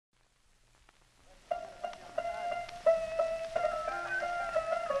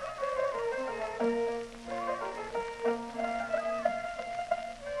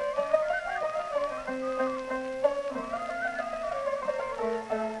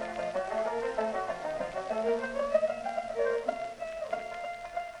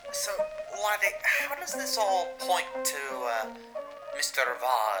Laddie, how does this all point to, Mr.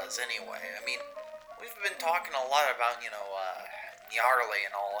 Vaz, anyway? I mean, we've been talking a lot about, Gnarly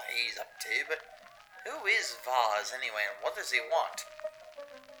and all he's up to, but who is Vaz, anyway, and what does he want?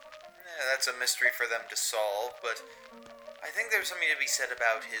 That's a mystery for them to solve, but I think there's something to be said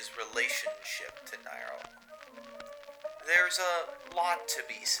about his relationship to Nairo. There's a lot to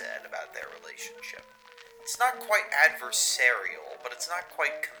be said about their relationship. It's not quite adversarial, but it's not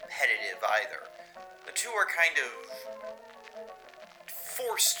quite competitive either. The two are kind of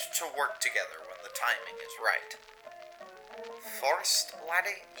forced to work together when the timing is right. Forced,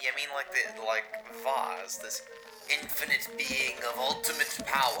 laddie? You mean like Vaz, this infinite being of ultimate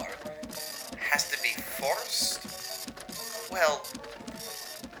power, has to be forced? Well,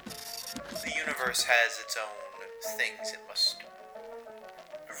 the universe has its own things it must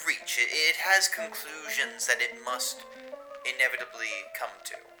reach. It has conclusions that it must inevitably come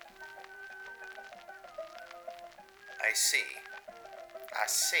to. I see.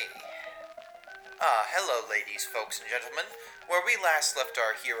 Hello, ladies, folks, and gentlemen. Where we last left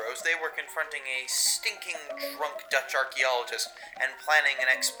our heroes, they were confronting a stinking drunk Dutch archaeologist and planning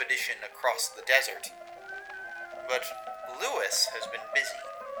an expedition across the desert. But Lewis has been busy,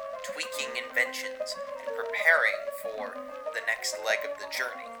 tweaking inventions and preparing for the next leg of the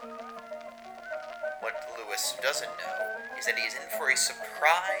journey. What Lewis doesn't know is that he is in for a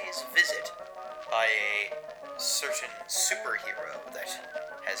surprise visit by a certain superhero that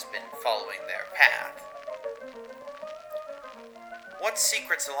has been following their path. What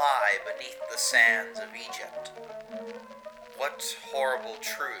secrets lie beneath the sands of Egypt? What horrible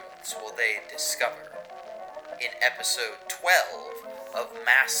truths will they discover in episode 12 of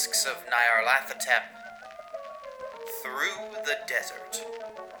Masks of Nyarlathotep, Through the Desert?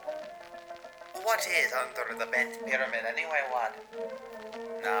 What is under the bent pyramid anyway, what?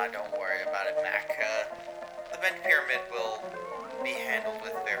 Nah, don't worry about it, Mac. The bent pyramid will be handled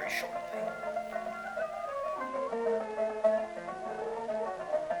with very shortly.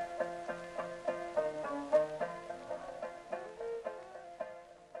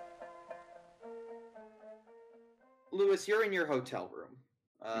 Lewis, you're in your hotel room.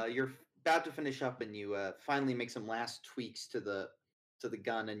 You're about to finish up, and you finally make some last tweaks to the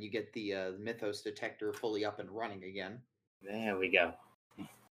gun, and you get the Mythos detector fully up and running again. There we go.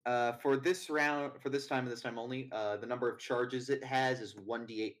 For this round, for this time and this time only, the number of charges it has is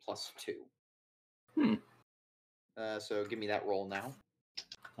 1d8 plus 2. So give me that roll now.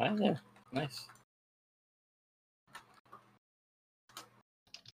 Right there. Nice.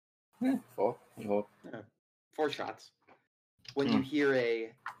 Four. 4 shots. When you hear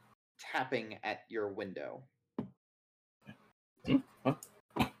a tapping at your window.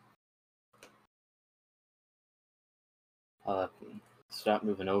 Start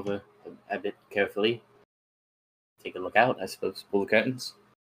moving over a bit carefully. Take a look out, I suppose. Pull the curtains.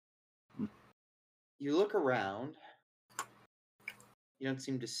 You look around. You don't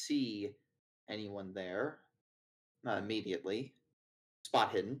seem to see anyone there. Not immediately.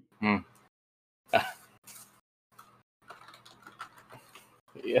 Spot hidden.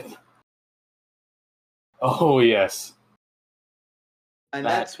 Yes. Oh, yes. And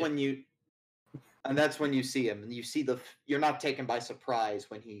that's when you see him, and you see you're not taken by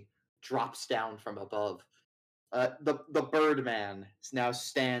surprise when he drops down from above. The Birdman now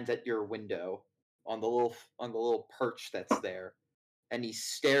stands at your window on the little perch that's there, and he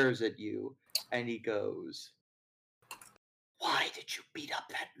stares at you, and he goes, "Why did you beat up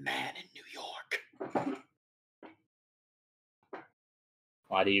that man in New York?"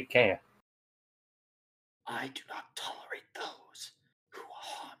 Why do you care? I do not tolerate those who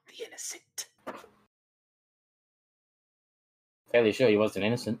harm the innocent. Fairly sure he wasn't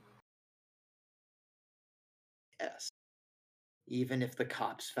innocent. Yes. Even if the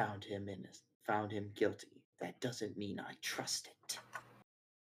cops found him guilty, that doesn't mean I trust it.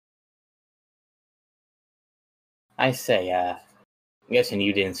 I say, I'm guessing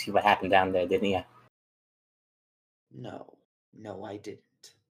you didn't see what happened down there, didn't you? No, I didn't.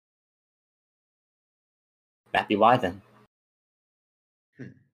 That be why then.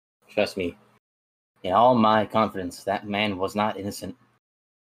 Trust me, in all my confidence, that man was not innocent.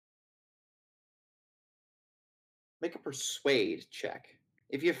 Make a persuade check.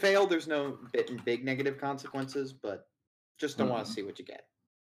 If you fail, there's no big negative consequences, but just don't want to see what you get.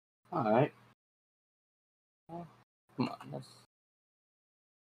 All right. Come on.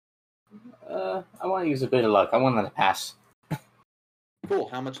 I want to use a bit of luck. I want to pass. Cool.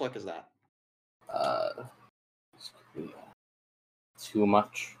 How much luck is that? Too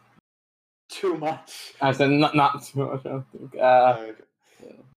much. Too much. I said not too much. I don't think. Okay.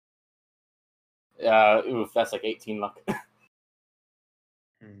 Oof, that's like 18 luck.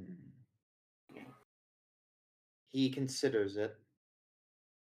 He considers it.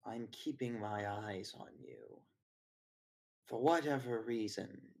 I'm keeping my eyes on you. For whatever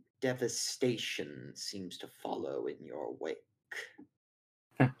reason, devastation seems to follow in your wake.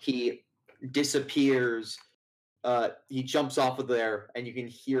 He disappears. He jumps off of there, and you can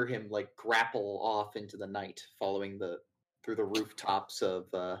hear him like grapple off into the night, following through the rooftops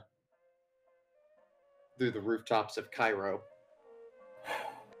of Cairo.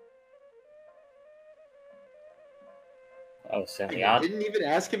 Oh, I Semiot. didn't even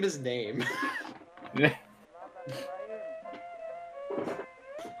ask him his name.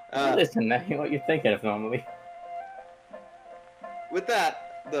 Listen, what you're thinking of normally. With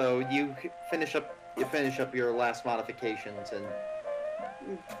that, though, you finish up your last modifications and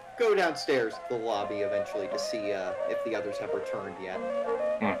go downstairs to the lobby eventually to see if the others have returned yet.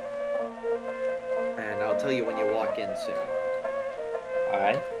 And I'll tell you when you walk in soon.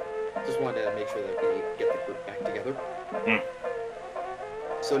 Alright. Just wanted to make sure that we get the group back together.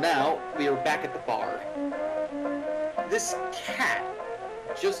 So now we are back at the bar. This cat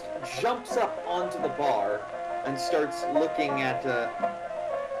just jumps up onto the bar and starts looking at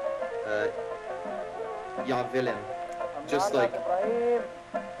Jan Willem, just like,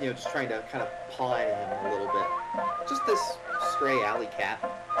 just trying to kind of paw at him a little bit. Just this stray alley cat.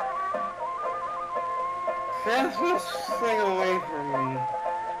 Get this thing away from me.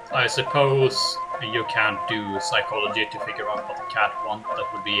 I suppose you can't do psychology to figure out what the cat wants. That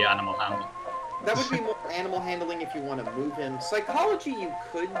would be animal handling. That would be more animal handling if you want to move him. Psychology you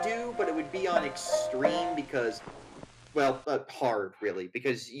could do, but it would be on extreme because, well, hard, really,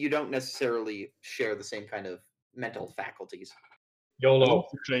 because you don't necessarily share the same kind of mental faculties. YOLO.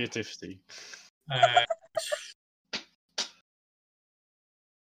 Creativity.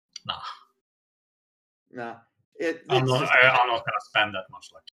 Nah. Nah. I'm not going to spend that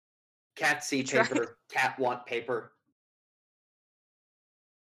much luck. Cat see paper, cat want paper.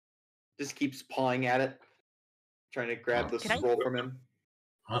 Just keeps pawing at it, trying to grab the scroll from him.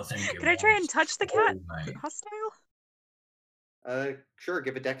 Can I try and touch the cat? Hostile? Sure,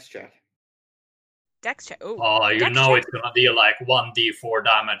 give a dex check. Dex check. Oh, you dex know check? It's gonna deal like 1d4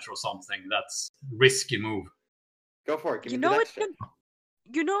 damage or something. That's risky move. Go for it. Give You me the know dex it's check.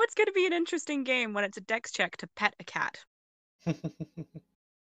 You know it's going to be an interesting game when it's a dex check to pet a cat.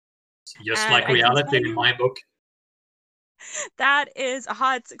 Just And like I can reality tell in you- my book. That is a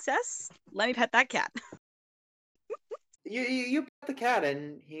hard success. Let me pet that cat. You pet the cat,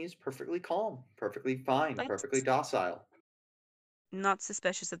 and he's perfectly calm, perfectly fine, That's- perfectly docile. Not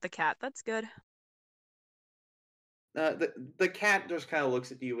suspicious of the cat. That's good. The cat just kind of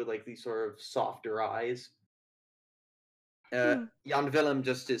looks at you with like these sort of softer eyes. Jan Willem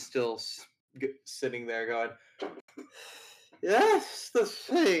just is still sitting there going, "That's the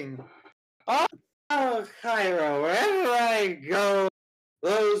thing. Oh, Cairo, wherever I go,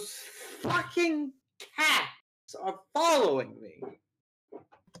 those fucking cats are following me."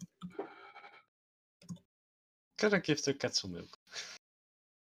 Gotta give the cat some milk.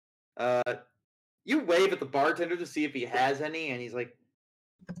 You wave at the bartender to see if he has any, and he's like,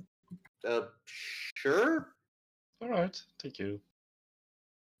 sure? Alright, thank you.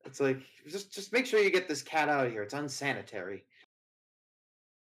 It's like, just make sure you get this cat out of here. It's unsanitary.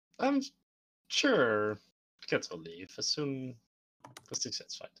 I'm sure cats will leave as soon as they're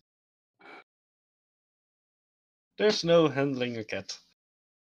satisfied. There's no handling a cat.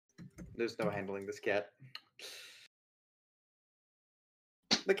 There's no handling this cat.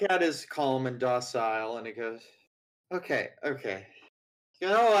 The cat is calm and docile, and it goes, okay. You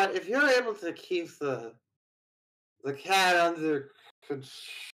know what? If you're able to keep the cat under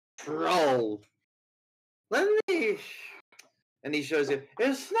control, let me... And he shows you,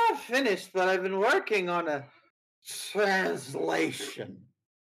 it's not finished, but I've been working on a translation.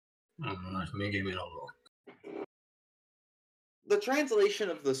 Let me give it a look. The translation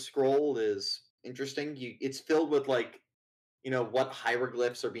of the scroll is interesting. It's filled with, like, what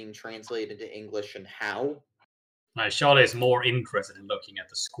hieroglyphs are being translated into English and how. Charlie is more interested in looking at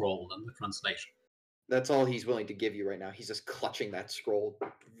the scroll than the translation. That's all he's willing to give you right now. He's just clutching that scroll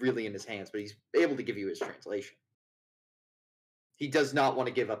really in his hands, but he's able to give you his translation. He does not want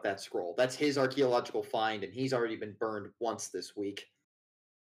to give up that scroll. That's his archaeological find, and he's already been burned once this week.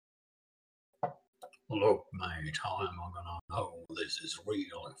 Look, mate, how am I gonna know this is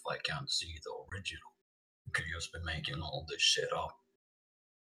real if I can't see the original? You could just be making all this shit up.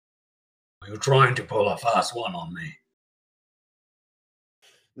 Are you trying to pull a fast one on me?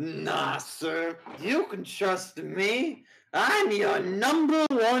 Nah, sir. You can trust me. I'm your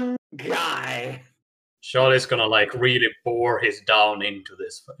 #1 guy. Charlie's gonna like really bore his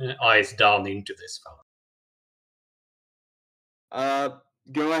eyes down into this fella.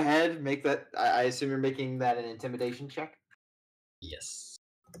 Go ahead, make that. I assume you're making that an intimidation check. Yes.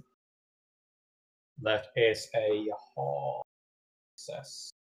 That is a hard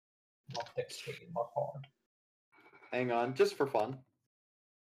success. Not extreme, but hard. Hang on, just for fun.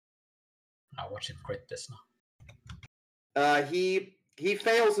 I watch him crit this now. He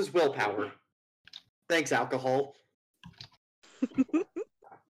fails his willpower. Thanks, alcohol.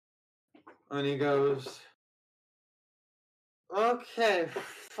 And he goes, okay,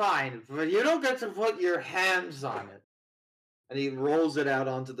 fine, but you don't get to put your hands on it. And he rolls it out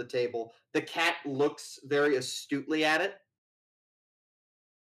onto the table. The cat looks very astutely at it.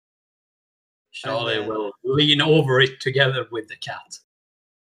 Charlie then- will lean over it together with the cat.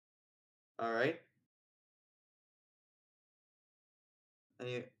 All right. And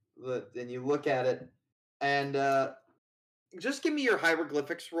you look at it, and just give me your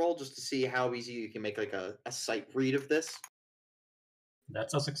hieroglyphics roll just to see how easy you can make like a sight read of this.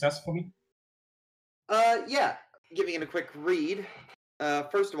 That's a success for me. Yeah. Giving it a quick read.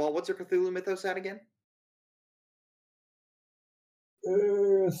 First of all, what's your Cthulhu Mythos at again?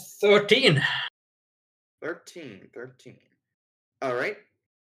 13. 13. All right.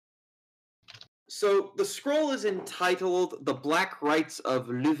 So the scroll is entitled "The Black Rites of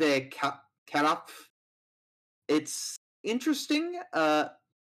Luve Karaf." It's interesting.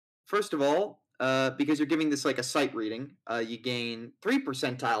 First of all, because you're giving this like a sight reading, you gain 3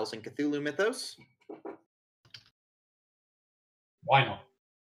 percentiles in Cthulhu Mythos. Why not?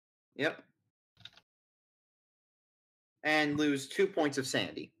 Yep. And lose 2 points of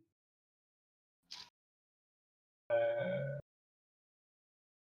sanity.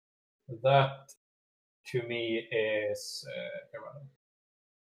 That to me is irrelevant.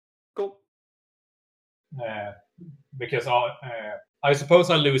 Cool. Because I suppose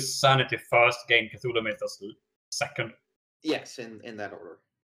I lose sanity first, gain Cthulhu Mythos second. Yes, in that order.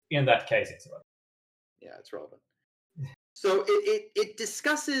 In that case, it's relevant. Yeah, it's relevant. So it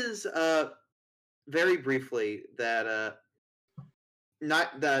discusses very briefly that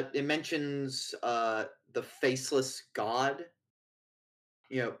not that it mentions the faceless god,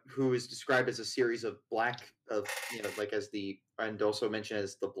 who is described as a series of like as the, and also mentioned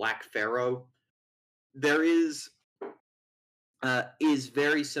as the Black Pharaoh. There is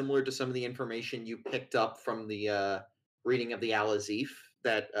very similar to some of the information you picked up from the reading of the Al-Azif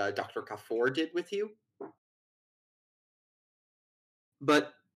that Dr. Kafur did with you.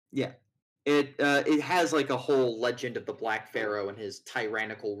 But yeah, it has like a whole legend of the Black Pharaoh and his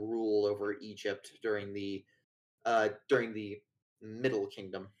tyrannical rule over Egypt during the Middle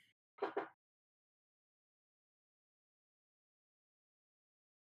Kingdom.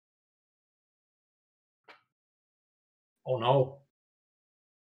 Oh no.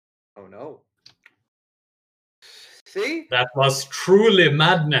 Oh no. See? That was truly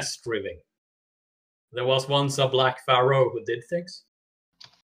madness driven. There was once a Black Pharaoh who did things.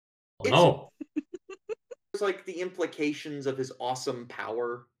 Oh no. It's like the implications of his awesome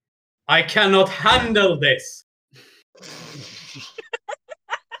power. I cannot handle this.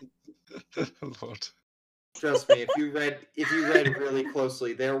 Lord. Trust me, if you read really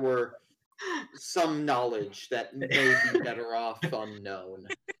closely, there were some knowledge that may be better off unknown.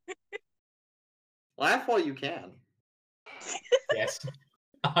 Laugh while you can. Yes,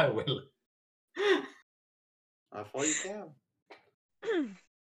 I will. Laugh while you can.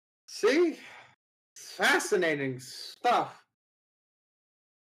 See? Fascinating stuff.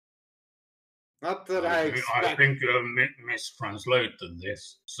 Not that I expect. I think you have mistranslated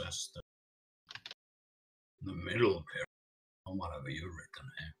this, says the middle period, or whatever you've written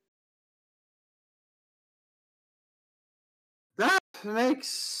here. That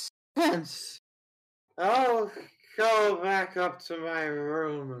makes sense. I'll go back up to my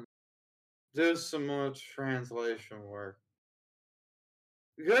room and do some more translation work.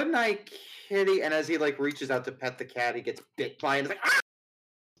 Good night, kitty. And as he like reaches out to pet the cat, he gets bit by it. And he's like, ah!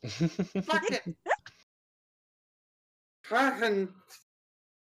 Fuck it! Fucking.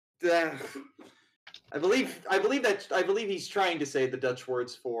 I believe he's trying to say the Dutch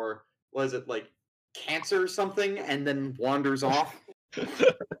words for, was it like cancer or something, and then wanders off.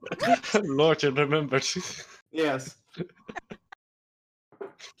 Lord, you remembered. Yes.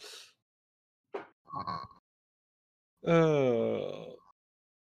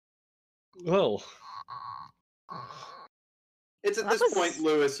 Well. It's at this point,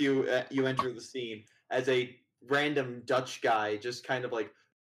 Lewis, you enter the scene as a random Dutch guy just kind of like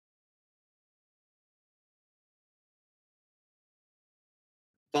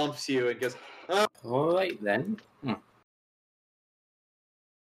bumps you and goes, All right then.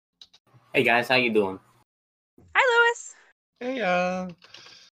 Hey guys, how you doing? Hi, Lewis. Hey, I'm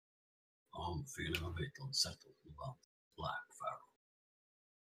feeling a bit unsettled about Black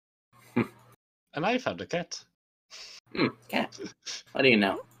Pharaoh. and I found a cat. Cat. What do you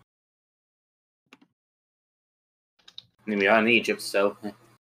know? I mean, we are in Egypt, so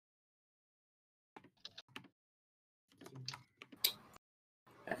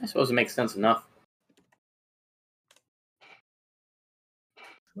I suppose it makes sense enough.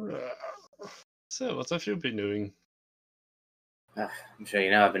 So, what have you been doing? I'm sure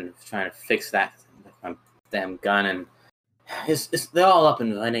you know I've been trying to fix that with my damn gun, and they're all up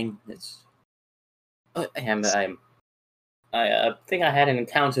and running. I think I had an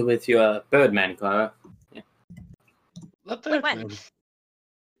encounter with your Birdman, Clara. Yeah. The Wait, when? Birdman.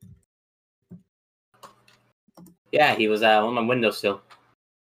 Yeah, he was on my windowsill.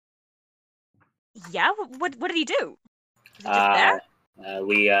 Yeah? What did he do? Was he just there?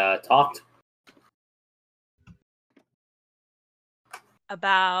 We talked.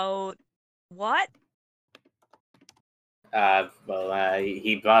 About what?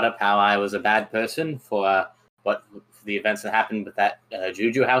 He brought up how I was a bad person for for the events that happened with that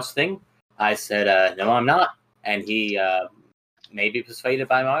Juju House thing. I said, no, I'm not. And he may be persuaded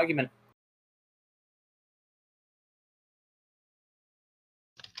by my argument.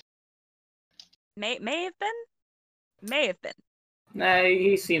 May have been? May have been. Nah,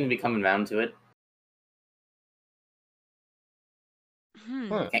 he seemed to be coming around to it.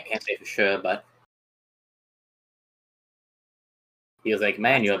 Huh. Can't say for sure, but he was like,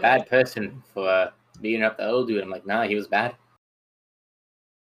 man, That's you're a weird. bad person for beating up the old dude. I'm like, nah, he was bad.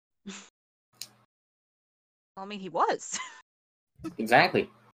 I mean, he was. Exactly.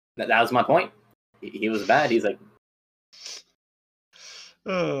 That was my point. He was bad. He's like,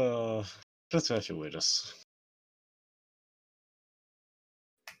 Let's have you with us.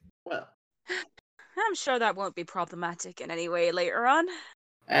 Well, I'm sure that won't be problematic in any way later on.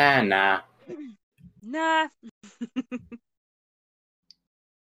 nah. Nah.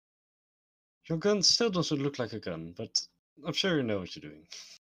 Your gun still doesn't look like a gun, but I'm sure you know what you're doing.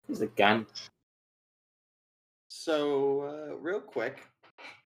 He's a gun. so real quick,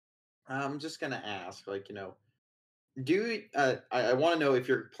 I'm just gonna ask, I want to know if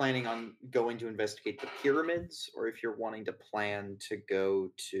you're planning on going to investigate the pyramids, or if you're wanting to plan to go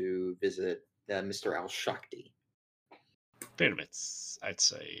to visit Mr. Al Shakti. Pyramids, I'd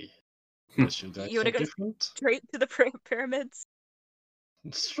say. Unless you guys You are wanna go different. straight to the pyramids?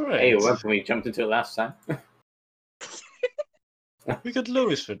 Straight. Hey, it worked when we jumped into it last time. We got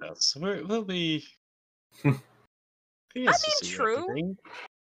Louis with us. We'll be. He has to see true. everything.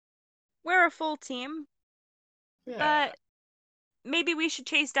 We're a full team, Yeah. but maybe we should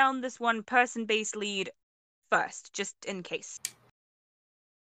chase down this one person-based lead first, just in case.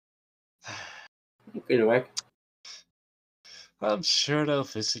 Good work. I'm sure they'll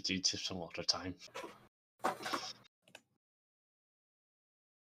visit you some other time.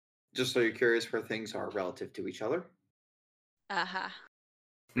 Just so you're curious where things are relative to each other. Uh-huh.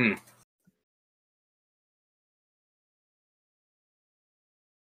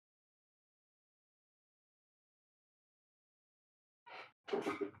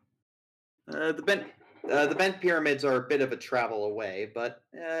 The bent pyramids are a bit of a travel away, but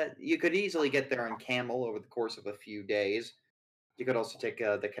you could easily get there on camel over the course of a few days. You could also take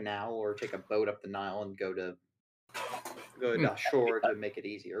the canal or take a boat up the Nile and go to shore to make it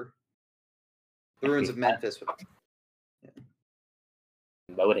easier. The ruins of Memphis.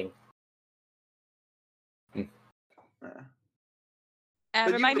 Boating.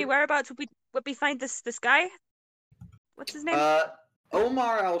 But Remind me you- whereabouts would we find this guy? What's his name?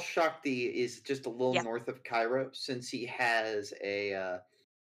 Omar Al Shakti is just a little Yeah. north of Cairo, since he has a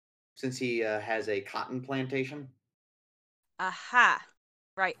cotton plantation. Aha.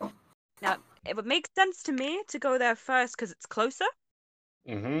 Right. Now, it would make sense to me to go there first because it's closer,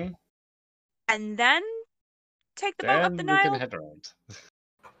 Mm-hmm. and then take the boat up the Then we can Nile. head around.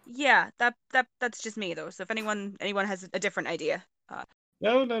 Yeah, that's just me though. So if anyone has a different idea,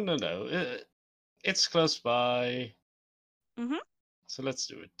 No. It's close by. Mhm. So let's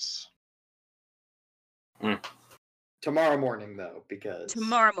do it. Tomorrow morning, though, because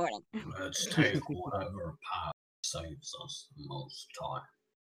tomorrow morning. Let's take whatever path saves us the most time.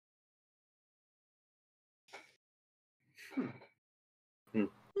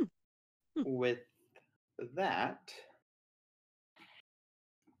 with that,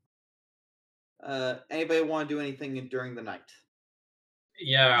 anybody want to do anything during the night?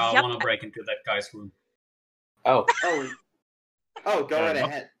 Yeah, I Yep. want to break into that guy's room. Oh, Oh, go right enough.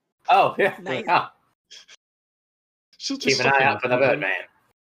 ahead. Oh, yeah. Nice. Ah, She'll keep just an eye out for the Birdman.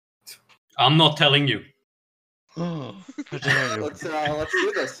 I'm not telling you. Oh, how dare you? Let's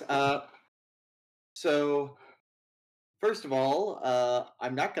do this. So first of all,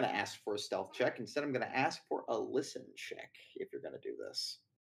 I'm not going to ask for a stealth check. Instead, I'm going to ask for a listen check if you're going to do this.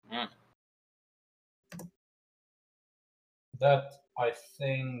 That, I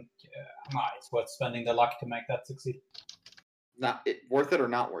think, it's worth spending the luck to make that succeed. Not worth it or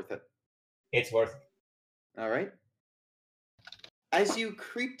not worth it? It's worth it. All right. As you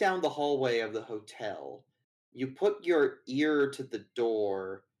creep down the hallway of the hotel, you put your ear to the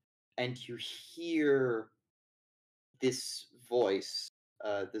door and you hear this voice,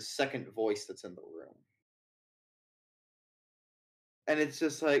 the second voice that's in the room. And it's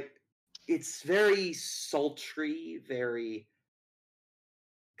just like, it's very sultry, very,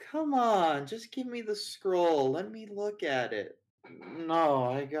 come on, just give me the scroll. Let me look at it.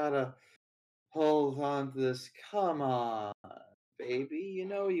 No, I gotta hold on to this. Come on, baby. You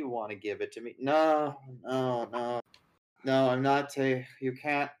know you want to give it to me. No, I'm not you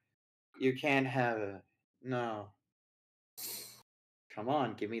can't have it. No. Come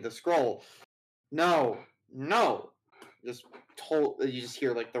on, give me the scroll. No. Just you just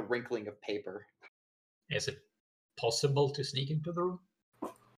hear like the wrinkling of paper. Is it possible to sneak into the room?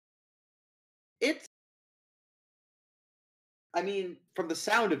 It's I mean, from the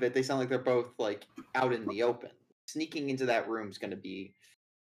sound of it, they sound like they're both like out in the open. Sneaking into that room is going to be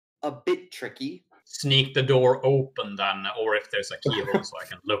a bit tricky. Sneak the door open then, or if there's a keyhole so I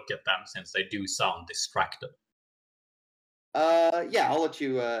can look at them since they do sound distracted. Yeah, I'll let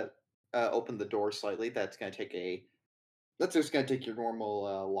you open the door slightly. That's just going to take your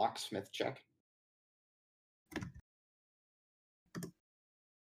normal locksmith check.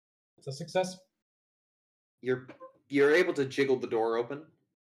 It's a success. You're able to jiggle the door open,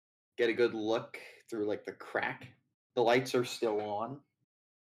 get a good look through like the crack. The lights are still on.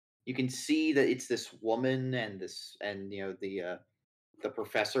 You can see that it's this woman and the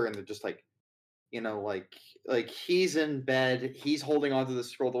professor, and they're just like, like he's in bed, he's holding onto the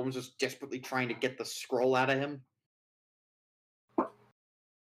scroll. The woman's just desperately trying to get the scroll out of him.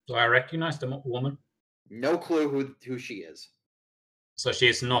 Do I recognize the woman? No clue who she is. So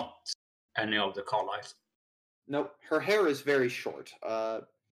she's not any of the Carlyles. Nope. Her hair is very short. Her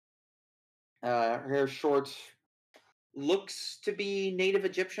hair short, looks to be native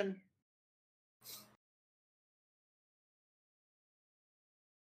Egyptian.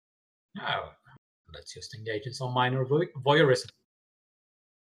 Oh, let's just engage in some minor voyeurism.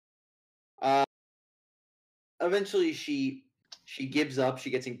 Eventually, she gives up. She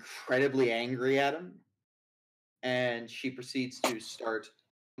gets incredibly angry at him, and she proceeds to start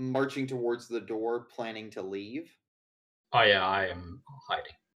marching towards the door, planning to leave. Oh yeah, I am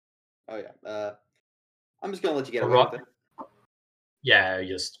hiding. Oh yeah. I'm just gonna let you get away with it. Yeah,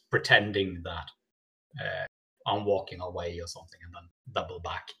 just pretending that I'm walking away or something, and then double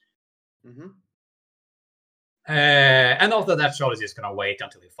back. Mm-hmm. And after that, Charlie's just gonna wait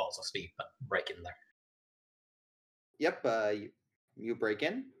until he falls asleep and break in there. Yep. You break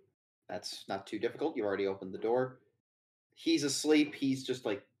in. That's not too difficult. You already opened the door. He's asleep. He's just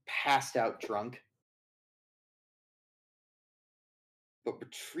like passed out drunk. But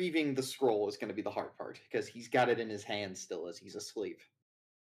retrieving the scroll is going to be the hard part because he's got it in his hand still as he's asleep.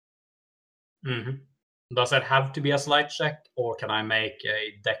 Mm-hmm. Does it have to be a slight check, or can I make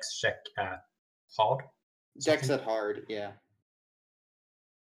a dex check at hard? Dex at hard, yeah.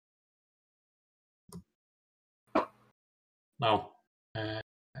 No. Let's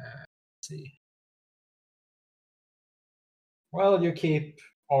see. Well, you keep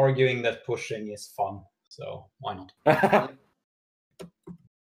arguing that pushing is fun, so why not?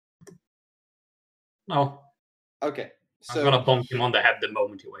 No. Okay. So I'm gonna bonk him on the head the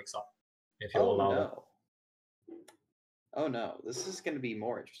moment he wakes up. If you allow that. Oh no, this is going to be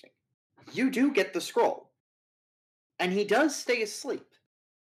more interesting. You do get the scroll, and he does stay asleep.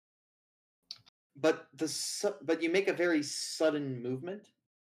 But you make a very sudden movement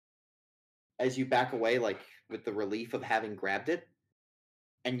as you back away, like with the relief of having grabbed it,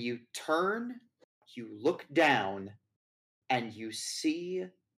 and you turn, you look down, and you see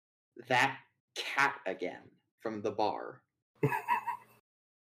that cat again from the bar.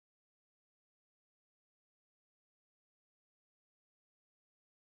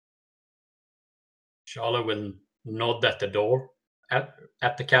 Charlie will nod at the door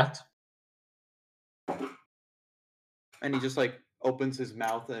at the cat. And he just like opens his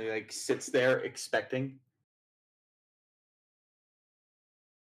mouth and he like sits there expecting.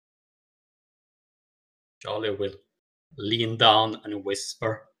 Charlie will lean down and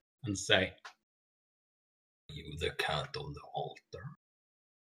whisper, and say, "You the cat on the altar."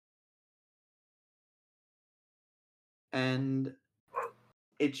 And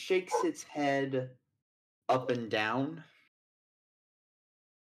it shakes its head up and down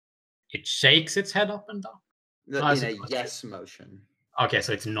It shakes its head up and down. in a yes motion. Okay,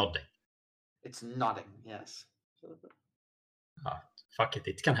 so it's nodding. It's nodding, yes. Fuck it,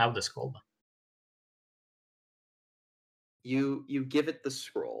 it can have the scroll then. You give it the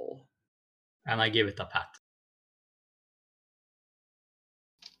scroll. And I give it a pat.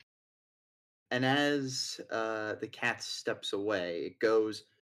 And as the cat steps away,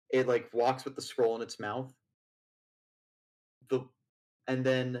 it like walks with the scroll in its mouth. And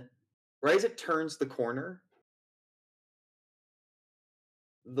then right as it turns the corner,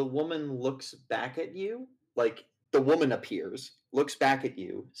 the woman looks back at you. Like the woman appears, looks back at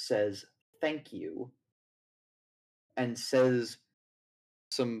you, says thank you, and says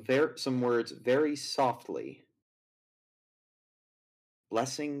some words very softly.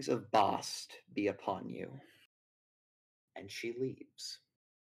 Blessings of Bast be upon you. And she leaves.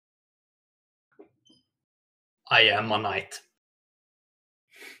 I am a knight.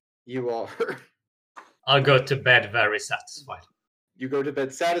 You are. I'll go to bed very satisfied. You go to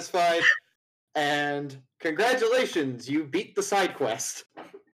bed satisfied, and congratulations, you beat the side quest.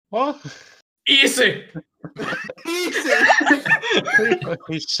 What? Easy! Easy!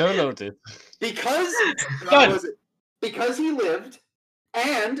 He soloed it. Because he lived,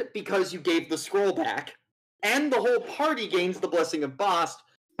 and because you gave the scroll back, and the whole party gains the blessing of Bast.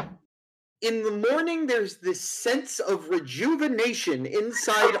 In the morning, there's this sense of rejuvenation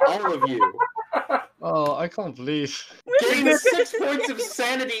inside all of you. Oh, I can't believe. Gain 6 points of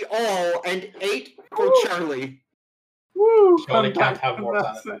sanity all, and 8 for Charlie. Woo! Charlie can't have more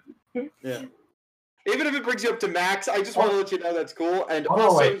sanity. Yeah. Even if it brings you up to max, I just want to let you know that's cool. And Oh, no,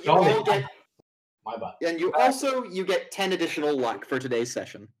 also, wait, you all Charlie. get. My bad. And you get 10 additional luck for today's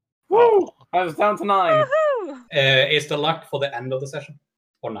session. Woo! I was down to 9. Woohoo! Is the luck for the end of the session?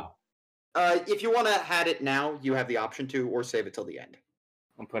 Or now? If you want to add it now, you have the option to, or save it till the end.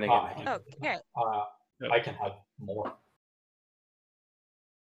 I'm putting it in. Okay. I can have more.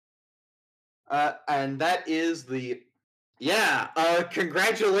 And that is the. Yeah,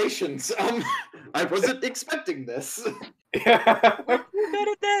 congratulations. I wasn't expecting this. Good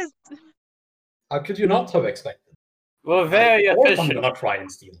at this. How could you not have expected? Well, very Or I'm efficient. gonna try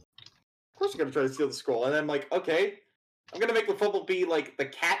and steal it. Of course, you're gonna try to steal the scroll, and I'm like, okay, I'm gonna make the fumble be like the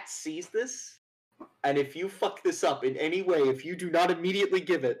cat sees this, and if you fuck this up in any way, if you do not immediately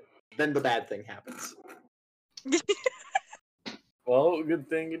give it, then the bad thing happens. Well, good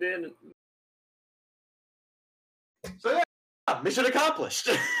thing you didn't. So yeah, mission accomplished.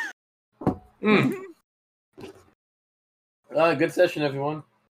 Good session, everyone.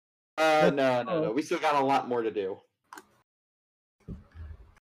 No. We still got a lot more to do.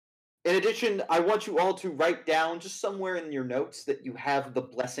 In addition, I want you all to write down just somewhere in your notes that you have the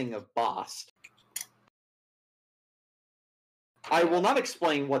blessing of Bast. I will not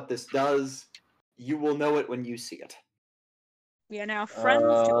explain what this does. You will know it when you see it. We are now friends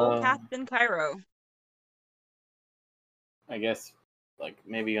to old Captain Cairo. I guess, like,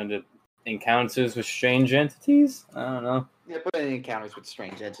 maybe under encounters with strange entities? I don't know. Yeah, put in encounters with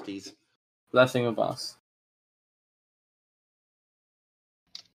strange entities. Blessing of us.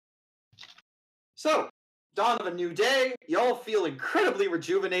 So, dawn of a new day. You all feel incredibly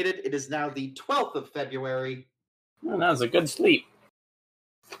rejuvenated. It is now the 12th of February. Oh, that was a good sleep.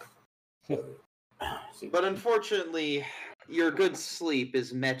 But unfortunately, your good sleep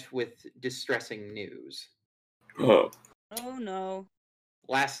is met with distressing news. Oh. Oh no.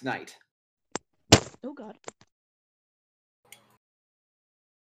 Last night, Oh god.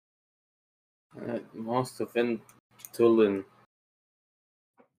 Must have been Tulin.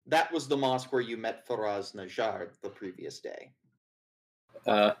 that was the mosque where you met Faraz Najjar the previous day.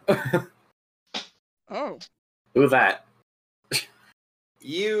 Oh. Who that?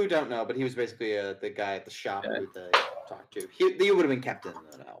 You don't know, but he was basically the guy at the shop who they talked to. He would have been kept in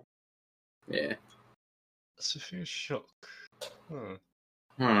the know. Yeah. Severe shock.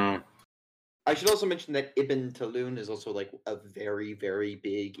 I should also mention that Ibn Tulun is also like a very, very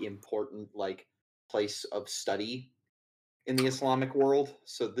big, important like place of study in the Islamic world.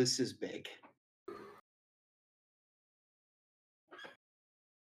 So this is big.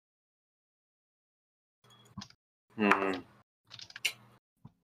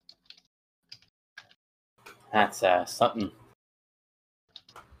 That's something.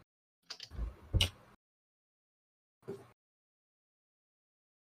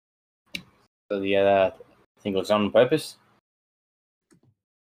 So the thing was on purpose.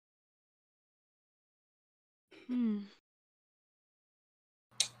 Hmm.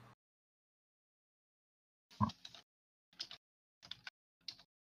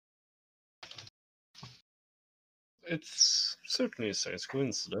 It's certainly a strange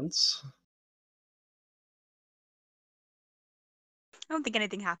coincidence. I don't think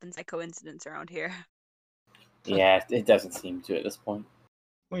anything happens by coincidence around here. Yeah, it doesn't seem to at this point.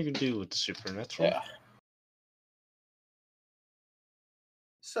 What you can do with the supernatural? Yeah.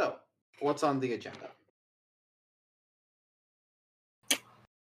 So, what's on the agenda?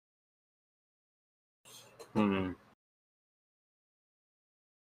 Hmm.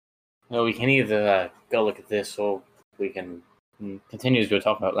 Well, we can either go look at this, or we can continue as we were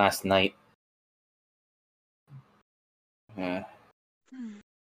talking about last night. Hmm.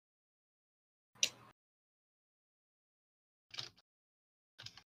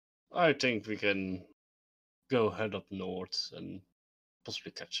 I think we can go head up north and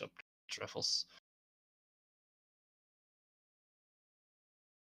possibly catch up to Raffles.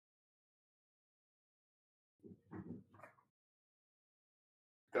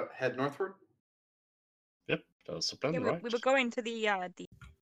 Go head northward. Yep, that was the plan, Yeah, right? we were going to the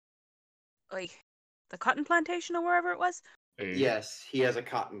like the cotton plantation or wherever it was. Yes, he has a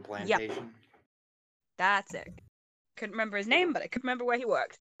cotton plantation. That's it. Couldn't remember his name, but I could remember where he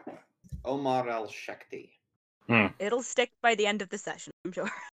worked. Omar al-Shakti. It'll stick by the end of the session, I'm sure.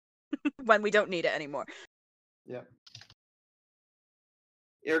 When we don't need it anymore. Yep.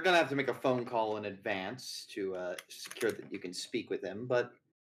 You're gonna have to make a phone call in advance to secure that you can speak with him, but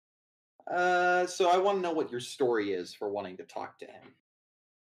so I want to know what your story is for wanting to talk to him.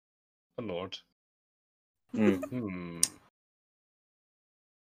 A lord. Hmm.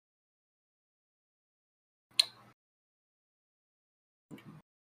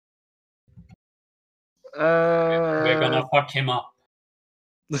 We're gonna fuck him up.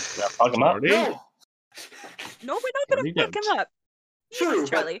 Fuck him up? Charlie? No, No, we're not Charlie gonna fuck him don't. up. true, Jesus,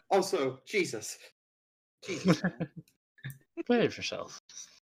 Charlie. but also Jesus, man. Behave yourself.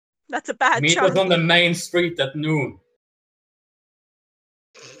 That's a bad Meet Charlie. us on the main street at noon.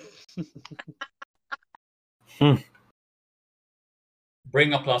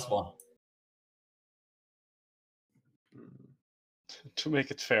 Bring a +1. To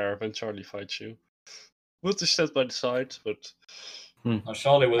make it fair when Charlie fights you. We'll just stand by the side, but Now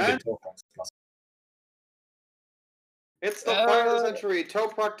Charlie will be And- Torqua's +1. It's the fight of the century.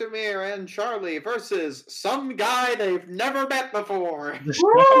 Toprak Demir and Charlie versus some guy they've never met before.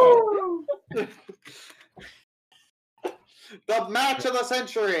 The match of the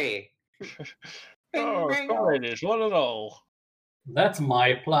century. Bing, oh, bing. come ladies, one and all. That's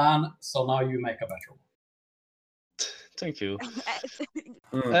my plan, so now you make a better one. Thank you.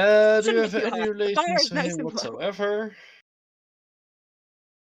 Hmm. Do you Shouldn't have be too any hard. The relations fire is to nice him and low. whatsoever?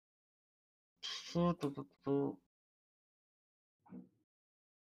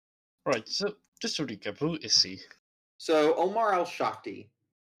 Right, so just to recap, who is he? So Omar al-Shakti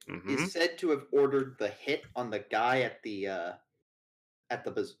Mm-hmm. is said to have ordered the hit on the guy at the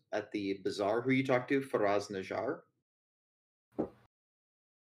bazaar who you talked to, Faraz Najjar.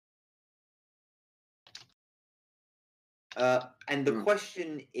 And the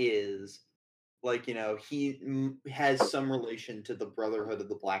question is, like, you know, he has some relation to the Brotherhood of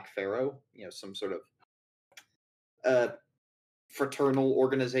the Black Pharaoh, you know, some sort of fraternal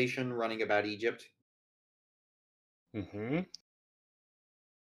organization running about Egypt. Mm-hmm.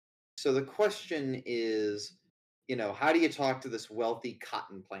 So the question is, you know, how do you talk to this wealthy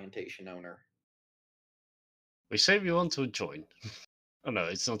cotton plantation owner? We say we want to join. Oh no,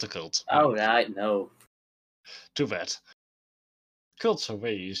 it's not a cult. Oh, right, no. Too bad. Cults are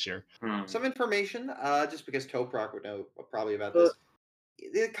way easier. Some information, just because Toprak would know probably about this.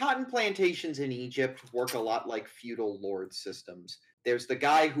 The cotton plantations in Egypt work a lot like feudal lord systems. There's the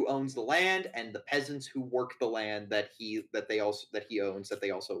guy who owns the land and the peasants who work the land that he owns that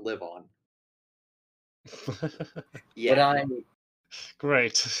they also live on. Yeah.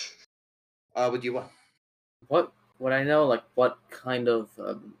 Great. Would you want? What would I know? Like what kind of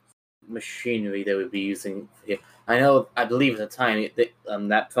machinery they would be using here? I believe at the time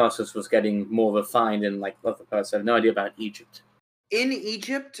that process was getting more refined in like other parts. I have no idea about Egypt. In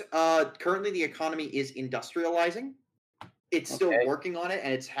Egypt, currently the economy is industrializing. It's still working on it,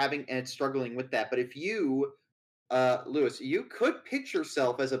 and it's struggling with that. But if you, Lewis, you could pitch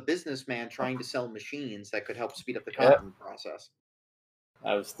yourself as a businessman trying to sell machines that could help speed up the cotton process.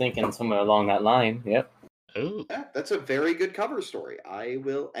 I was thinking somewhere along that line. Yep. Oh. Yeah, that's a very good cover story.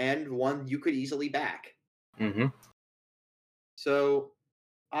 And one you could easily back. Mm-hmm. So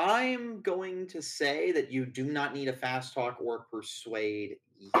I'm going to say that you do not need a fast talk or persuade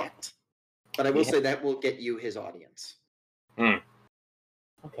yet. But I will Yeah. say that will get you his audience.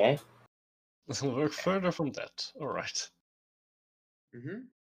 Okay. We'll work further from that. All right. Mm-hmm.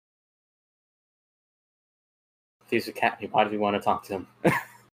 If he's a cat, why do we want to talk to him?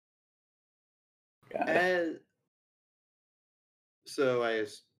 Got it. So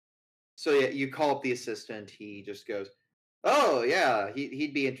yeah, you call up the assistant. He just goes, "Oh yeah,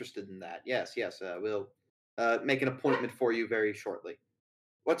 he'd be interested in that. Yes, yes. We'll make an appointment for you very shortly.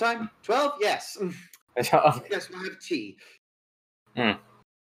 What time? 12? Yes. Yes, we'll have tea.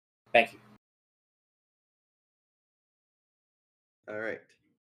 Thank you. All right.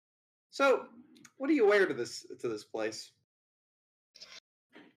 So, what do you wear to this place?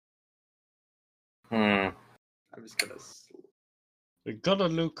 I'm just gonna. We gotta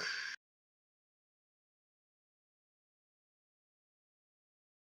look.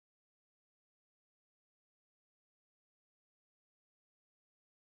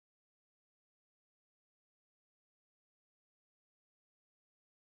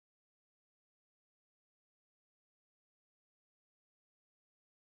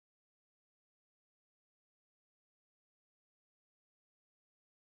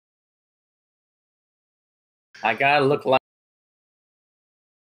 I gotta look like.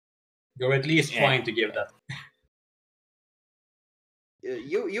 You're at least Yeah. trying to give that.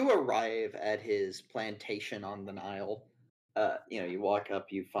 You arrive at his plantation on the Nile. You walk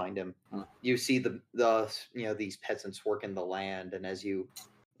up, you find him. You see the these peasants working the land, and as you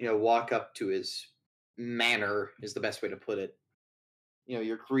walk up to his manor is the best way to put it.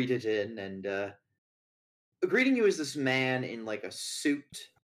 You're greeted in, and greeting you is this man in like a suit.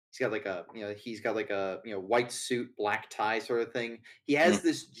 He's got like a white suit, black tie sort of thing. He has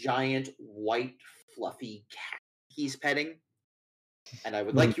this giant white fluffy cat he's petting. And I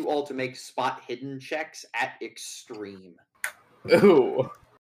would like you all to make spot hidden checks at extreme. Ooh.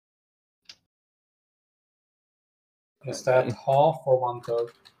 Is that half or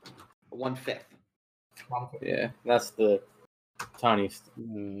 1/3? 1/5. 1/5. Yeah, that's the tiniest.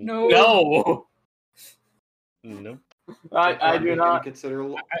 No. No. Nope. I do not. Consider.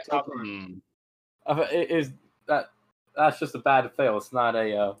 Is that? That's just a bad fail. It's not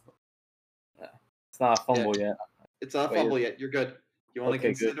a. It's not a fumble yet. It's not a fumble yet. You're good. You want to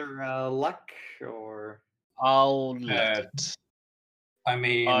Okay, good. consider luck or? I'll let it. I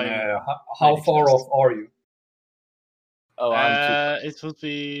mean, I'm how pretty far close. off are you? Oh, I'm too. It would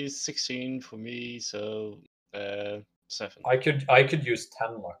be 16 for me, so 7. I could use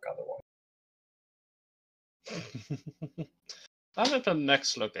 10 luck otherwise. I'm at the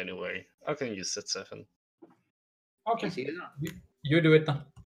next look anyway. I can use it 7. Okay, Easy enough. you do it then.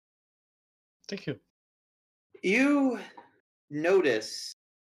 Thank you. You notice,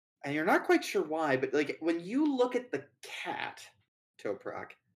 and you're not quite sure why, but like when you look at the cat,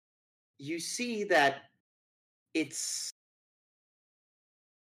 Toprak, you see that it's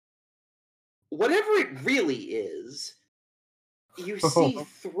whatever it really is. You see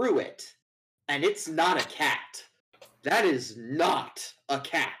through it, and it's not a cat. That is not a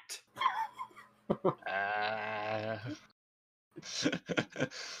cat.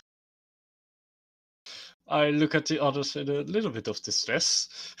 I look at the others in a little bit of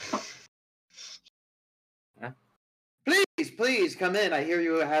distress. Please come in. I hear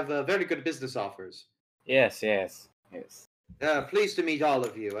you have very good business offers. Yes. Pleased to meet all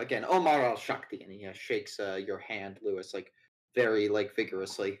of you again. Omar Al Shakti, and he shakes your hand, Lewis, very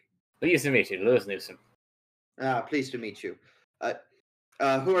vigorously. Pleased to meet you, Lewis Newsom. Pleased to meet you.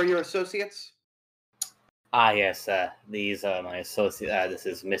 Who are your associates? Yes. These are my associates. This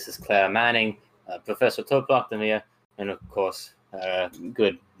is Mrs. Claire Manning, Professor Toplock, and of course,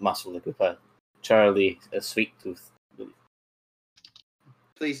 good muscle group, Charlie Sweet Tooth.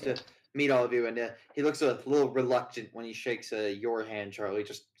 Pleased to meet all of you, and he looks a little reluctant when he shakes your hand, Charlie.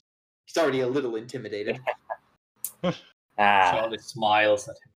 He's already a little intimidated. Charlie smiles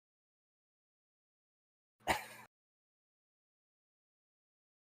at him.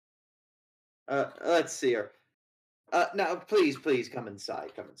 Let's see here. Now, please come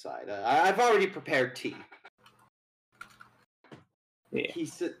inside. Come inside. I've already prepared tea. Yeah.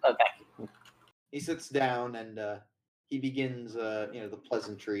 Thank you. He sits down and he begins, the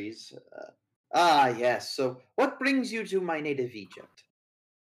pleasantries. Yes. So, what brings you to my native Egypt?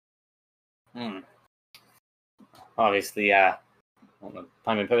 Obviously, on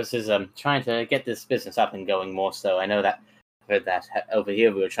primary purposes, I'm trying to get this business up and going more so. I know that I've heard that over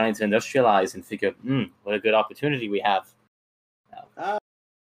here we were trying to industrialize and figure, what a good opportunity we have.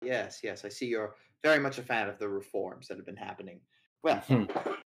 Yes. I see you're very much a fan of the reforms that have been happening. Well,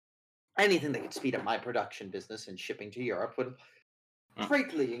 anything that could speed up my production business and shipping to Europe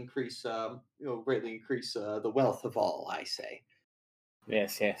greatly increase the wealth of all. I say.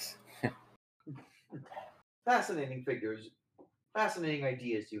 Yes. Fascinating figures, fascinating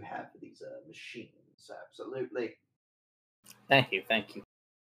ideas you have for these machines. Absolutely. Thank you. I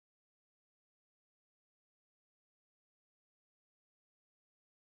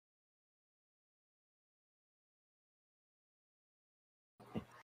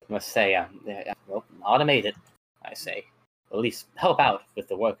must say, well, automate it, I say. At least help out with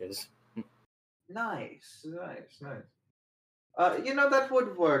the workers. Nice. That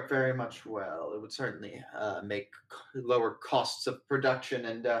would work very much well. It would certainly make lower costs of production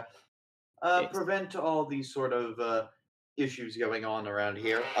and Yes. prevent all these sort of issues going on around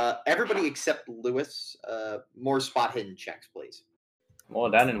here. Everybody except Lewis, more spot hidden checks, please. More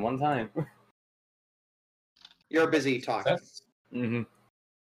done in one time. You're busy talking. Mm-hmm.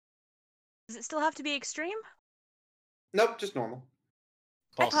 Does it still have to be extreme? Nope, just normal.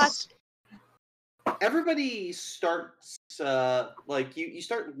 Pass. Everybody starts you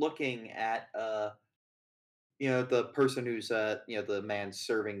start looking at the person who's the man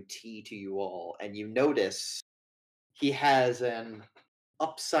serving tea to you all, and you notice he has an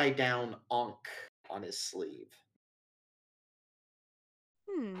upside down ankh on his sleeve.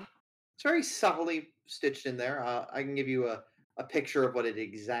 It's very subtly stitched in there. I can give you a picture of what it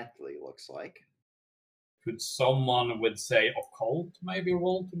exactly looks like. Could someone with say occult maybe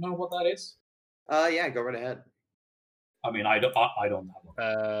roll to know what that is? Yeah, go right ahead. I mean, I don't have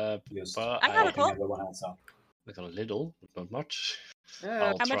one. Just but I have a helping call. everyone else out. I got a little, but not much. Yeah.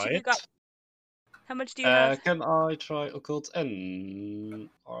 I'll How much try have you it. got? How much do you have? Can I try occult and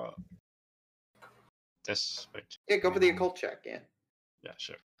this? Wait. Yeah, go for the occult check. Yeah. Yeah,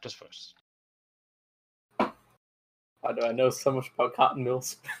 sure. Just first. Why do I know so much about cotton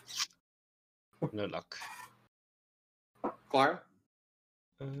mills? No luck. Clara?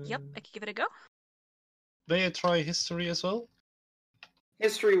 Yep, I could give it a go. May I try history as well?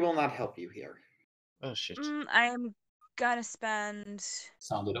 History will not help you here. Oh shit. I am gonna spend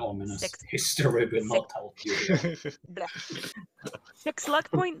Sounded ominous. 6. History will not help you here. 6 luck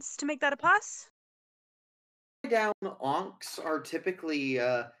points to make that a pass. Down onks are typically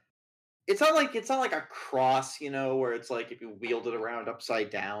it's not like a cross, where it's like if you wield it around upside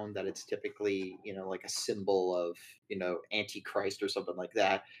down that it's typically, like a symbol of, Antichrist or something like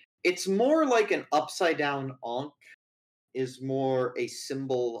that. It's more like an upside down onk is more a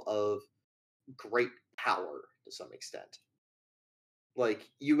symbol of great power to some extent. Like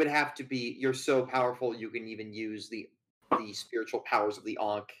you would have to be you're so powerful you can even use the spiritual powers of the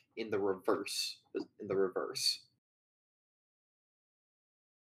Ankh in the reverse.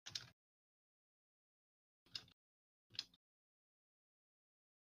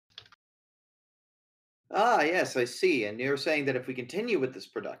 Ah, yes, I see. And you're saying that if we continue with this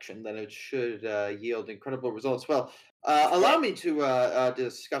production, then it should yield incredible results. Well, allow me to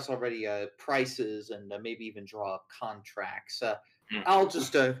discuss already prices and maybe even draw up contracts. I'll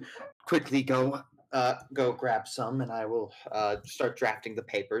just quickly go grab some, and I will start drafting the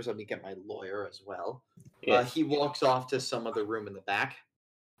papers. Let me get my lawyer as well. Yes. He walks off to some other room in the back.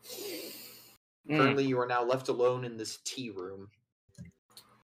 Currently, you are now left alone in this tea room.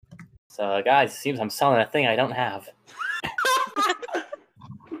 So, guys, it seems I'm selling a thing I don't have.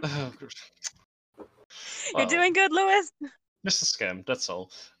 Oh, good. You're doing good, Lewis. Just a scam, that's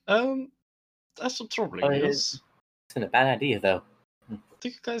all. That's some troubling news. It's been a bad idea, though.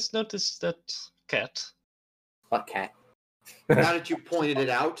 Did you guys notice that cat? What cat? Now that you pointed it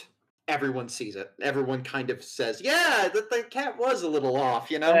out, everyone sees it. Everyone kind of says, "Yeah, the cat was a little off,"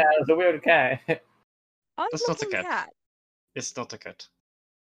 Yeah, it was a weird cat. That's not a Odd-looking cat. It's not a cat.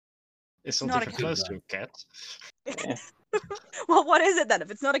 It's not not even a cat. close to a cat. Yeah. Well, what is it then? If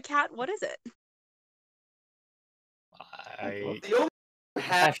it's not a cat, what is it? The only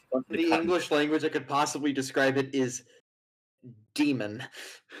half the English language I could possibly describe it is demon.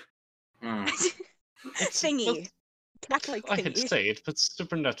 Thingy. Cat-like I hate to thingy. say it, but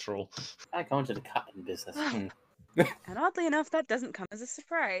supernatural. I go into the cotton business. And oddly enough, that doesn't come as a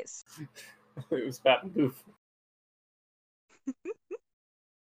surprise. It was bad and goof.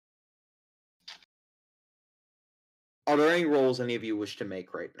 Are there any rolls any of you wish to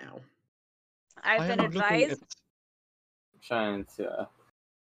make right now? I've been advised. Trying to.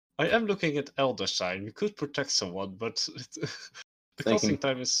 I am looking at Elder Sign. We could protect someone, but the costing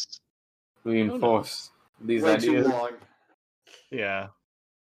time is reinforce these way ideas. too long. Yeah.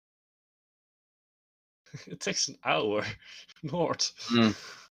 It takes an hour. North.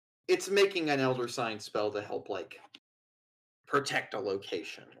 It's making an Elder Sign spell to help, protect a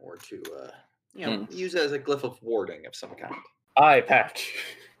location or to, use it as a glyph of warding of some kind. Eye patch.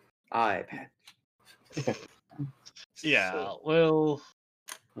 iPad. Yeah, So, well,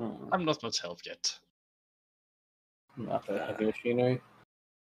 Hmm, I'm not much help yet. not the heavy machinery.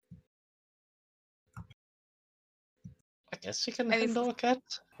 I guess you can I mean, handle a cat.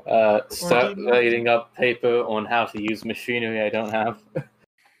 Start do you- writing up paper on how to use machinery I don't have.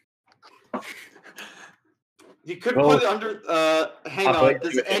 you could Roll. put it under. Hang Operate on.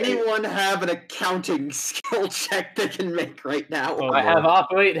 Does heavy machinery. anyone have an accounting skill check they can make right now? Oh, I have no.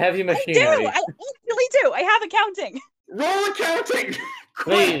 operate heavy I do. machinery. I actually do. I have accounting. Roll accounting.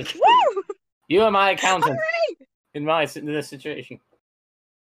 Please. Quick! Woo! You are my accountant Alright! in this situation.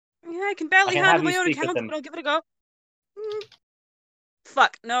 Yeah, I can barely I can handle have you my own speak with accounts, them. but I'll give it a go.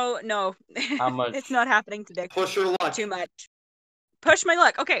 Fuck. No. How much? It's not happening today. Push your luck. Too much. Push my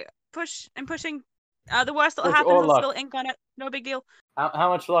luck. Okay. Push. I'm pushing. The worst that'll Push happen or is I'll luck. spill ink on it. No big deal. How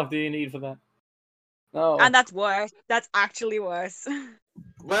much luck do you need for that? No. And that's worse. That's actually worse.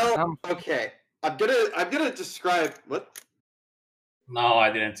 Well, okay. I'm gonna describe what. No,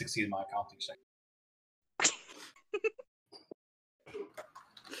 I didn't succeed my accounting check.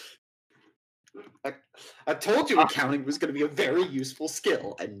 I told you accounting was going to be a very useful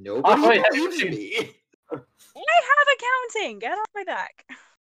skill, and nobody wait, have you believes seen- me. I have accounting. Get off my back.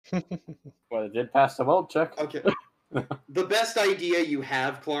 Well, it did pass the world check. Okay. The best idea you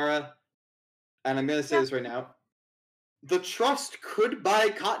have, Clara, and I'm going to say this right now. The trust could buy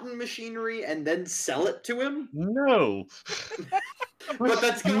cotton machinery and then sell it to him, No. but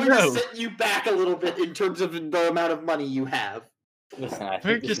that's going No. to set you back a little bit in terms of the amount of money you have. Listen, I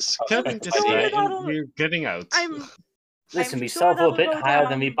We're think this is just a getting this prospective guy idea. idea. and we're getting out. Listen, I'm we sure sell for a that'll bit go higher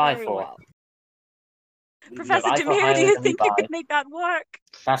than down we buy very for. well. We Professor buy for Demir, do higher you than we think you buy. could make that work?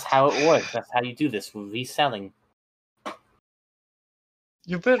 That's how it works. That's how you do this. We're reselling.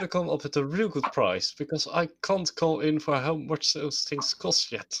 You better come up with a real good price, because I can't call in for how much those things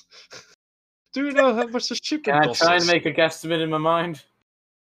cost yet. Do you know how much the shipping Can I costs try and us? make a guesstimate in my mind?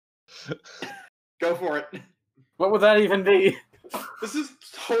 Go for it. What would that even be? This is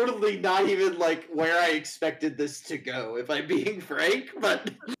totally not even like where I expected this to go, if I'm being frank, but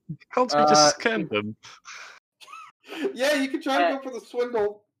Can't we just scan them? yeah, you can try to go for the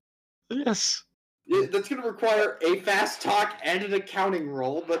swindle. Yes. Yeah, that's going to require a fast talk and an accounting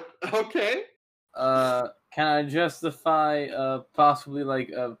roll, but okay. Can I justify, possibly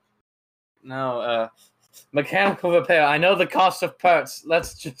mechanical repair? I know the cost of parts.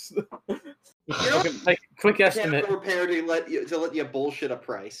 Let's just like quick estimate. Mechanical repair to let you bullshit a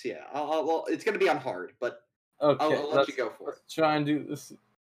price. Yeah, I'll it's going to be on hard, but Okay, I'll let you go for it. let's try and do this.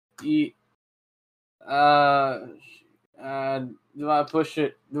 Do I push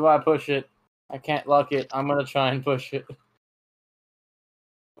it? Do I push it? I can't lock it. I'm gonna try and push it.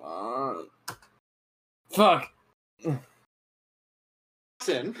 Fuck.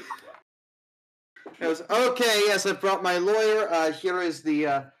 In. It was okay. Yes, I brought my lawyer. Here is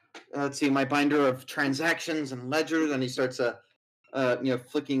the let's see, my binder of transactions and ledgers, and he starts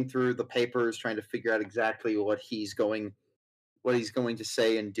flicking through the papers, trying to figure out exactly what he's going to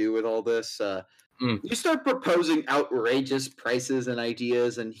say and do with all this. You start proposing outrageous prices and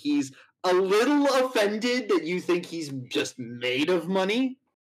ideas, and he's a little offended that you think he's just made of money.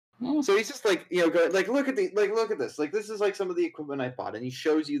 So he's just like, look at this. Like, this is like some of the equipment I bought, and he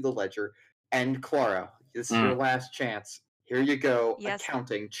shows you the ledger. And Clara, this is your last chance. Here you go. Yes.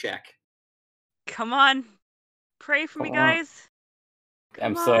 Accounting check. Come on. Pray for me, guys.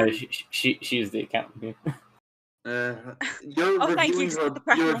 I'm Come sorry. on. She's the accountant. You're Oh, thank you. reviewing Just put the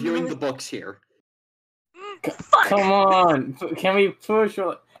pressure you're on reviewing me. the books here. Fuck. Come on. Can we push?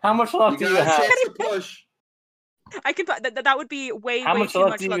 How much luck do You you got a have? chance to push. I can. That would be way How way much too luck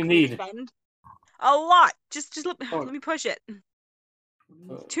much do luck you for me to need? spend. A lot. Just let Oh. me push it.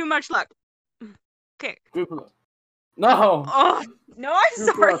 Too much luck. Okay. Group of... No. Oh no, I'm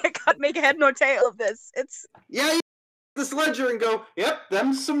Group sorry. luck. I can't make head nor tail of this. It's Yeah, you this ledger and go, yep,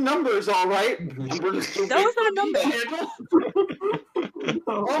 them's some numbers, all right. We're just too Those big are for me to numbers. handle.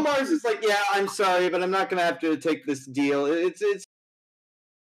 Omar's is like, yeah, I'm sorry, but I'm not gonna have to take this deal. It's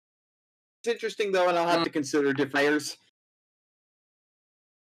interesting though, and I'll have to consider different hires.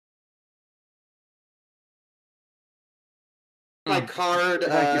 My card,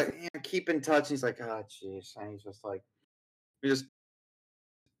 keep in touch. He's like, oh, jeez, and he's just like, he just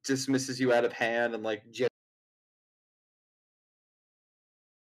dismisses you out of hand and like.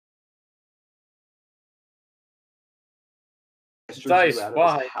 Dice, you out of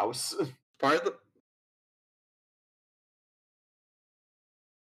why? his house. Part of the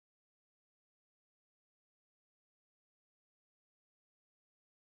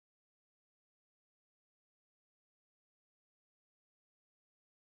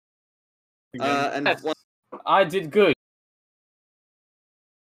And Yes. one, I did good.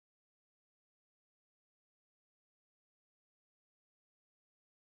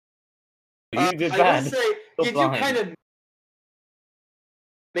 You did I bad. will say You're you do blind. kind of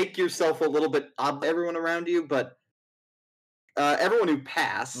make yourself a little bit odd to everyone around you, but everyone who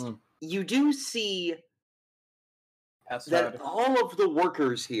passed, you do see that all of the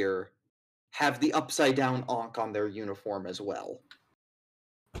workers here have the upside down ankh on their uniform as well.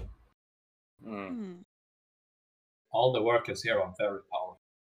 All the workers here are very powerful.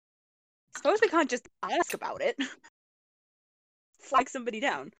 Suppose we can't just ask about it. Flag somebody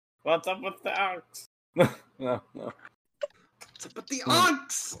down. What's up with the axe? No. What's up with the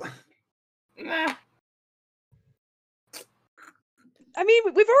ankhs? Nah. I mean,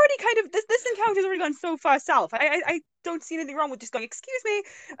 we've already kind of this encounter's already gone so far south. I don't see anything wrong with just going. Excuse me,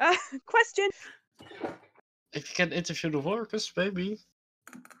 question. If you can interview the workers, maybe.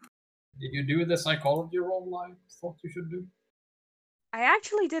 Did you do the psychology roll I thought you should do? I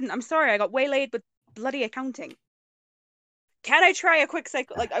actually didn't. I'm sorry. I got waylaid with bloody accounting. Can I try a quick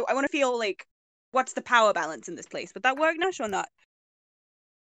I want to feel like what's the power balance in this place? Would that work, Nash, or not?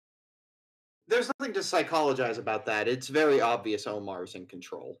 There's nothing to psychologize about that. It's very obvious Omar's in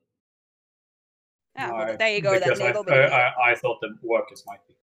control. Ah, well, there you go. Then Because little bit of I thought the workers might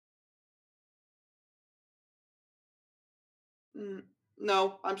be.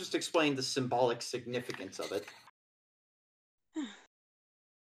 No, I'm just explaining the symbolic significance of it.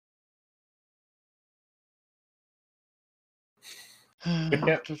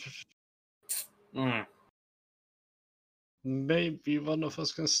 Maybe one of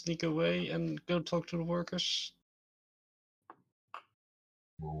us can sneak away and go talk to the workers.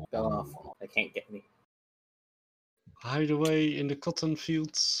 Go off. They can't get me. Hide away in the cotton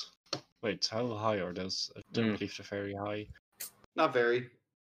fields. Wait, how high are those? I don't believe they're very high. Not very.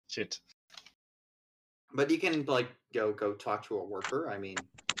 Shit. But you can go talk to a worker. I mean,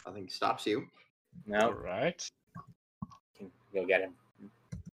 nothing stops you. No. Alright. Go get him.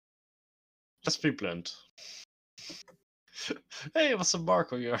 Let's be blunt. Hey, what's a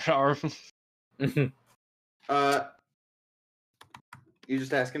mark on your arm? You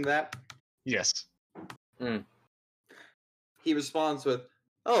just ask him that? Yes. He responds with,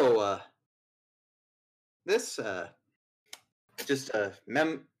 this just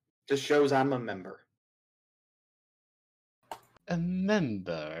shows I'm a member. A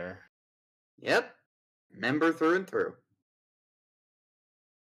member? Yep. Member through and through.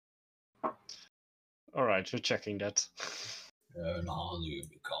 Alright, we're checking that. And how do you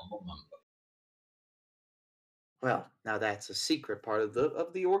become a member? Well, now that's a secret part of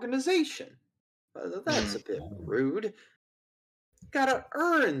the organization. That's a bit rude. Gotta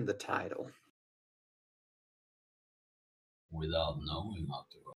earn the title. Without knowing how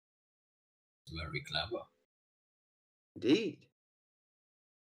to run. It's very clever. Indeed.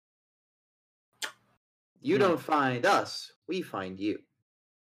 You don't find us, we find you.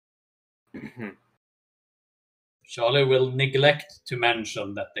 Charlie will neglect to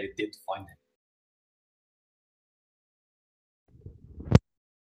mention that they did find him.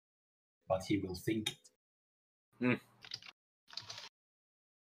 But he will think it.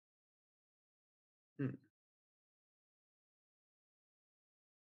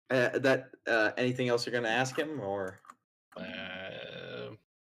 Anything else you're going to ask him, or?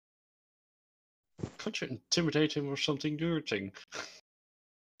 Could you intimidate him or something dirty?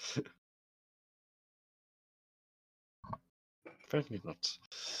 Apparently not.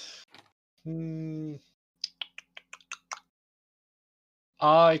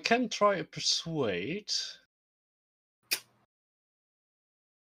 I can try a persuade.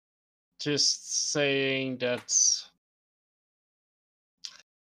 Just saying that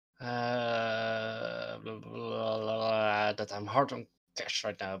that I'm hard on cash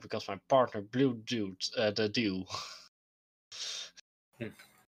right now because my partner blew the deal.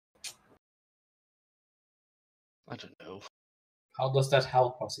 I don't know. How does that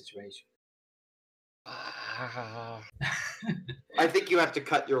help our situation? I think you have to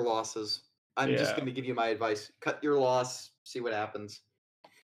cut your losses. I'm just going to give you my advice. Cut your loss, see what happens.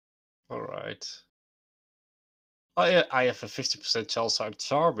 All right. I have a 50% chance I'd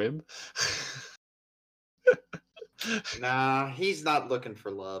charm him. Nah, he's not looking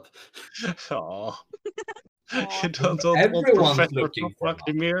for love. Aww. Aw. You don't want Everyone's Professor looking for love.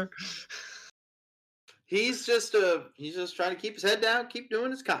 Vladimir? He's just trying to keep his head down, keep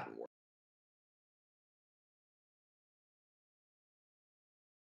doing his cotton work.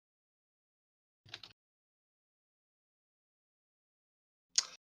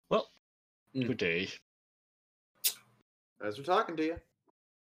 Well, good day. As we're talking to you.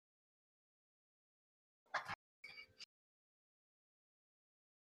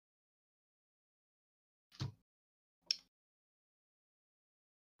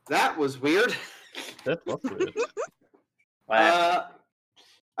 that was weird. That was weird. Wow.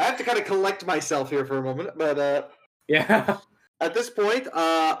 I have to kind of collect myself here for a moment, but Yeah. at this point,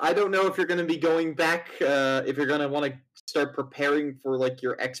 I don't know if you're going to be going back, if you're going to want to start preparing for like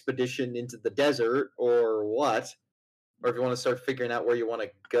your expedition into the desert or what, or if you want to start figuring out where you want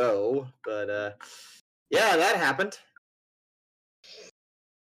to go. But yeah, that happened.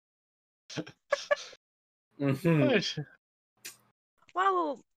 Mhm. Right.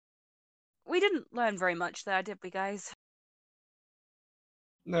 Well, we didn't learn very much there, did we, guys?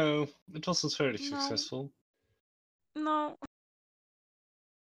 No, it wasn't very No. successful. No.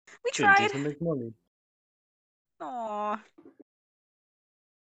 We Didn't tried. even make money. Aww.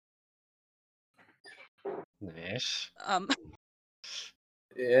 Yes.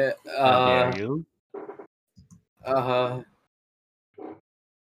 Yeah. How dare you?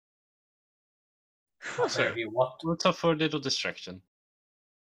 Phew. So, Maybe what? what's up for a little distraction?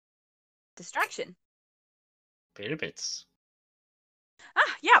 Distraction. Very bits.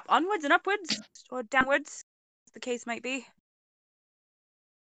 Ah, yeah, onwards and upwards, or downwards, as the case might be.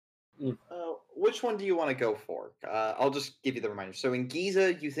 Which one do you want to go for? I'll just give you the reminder. So in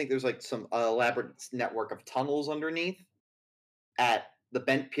Giza, you think there's like some elaborate network of tunnels underneath. At the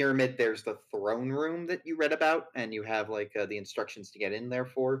Bent Pyramid, there's the throne room that you read about, and you have like the instructions to get in there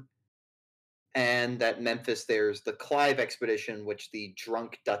for. And at Memphis, there's the Clive expedition, which the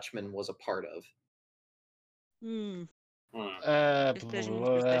drunk Dutchman was a part of. Hmm. Suspicion.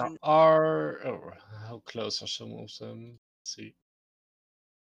 Suspicion. How close are some of them? Let's see.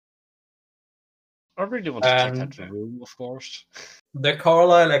 I really want to check out the room, of course. The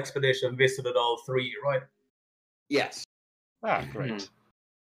Carlisle expedition visited all three, right? Yes. Ah, great.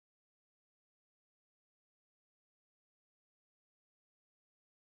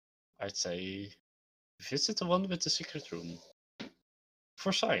 I'd say visit the one with the secret room.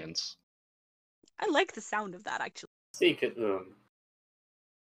 For science. I like the sound of that, actually. Secret room.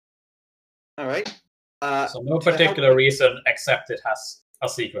 All right. So no to help- particular reason except it has a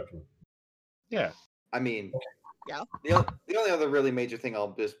secret room. Yeah. I mean, Yeah. The only other really major thing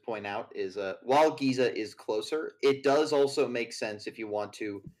I'll just point out is while Giza is closer, it does also make sense if you want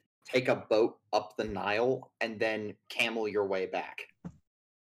to take a boat up the Nile and then camel your way back.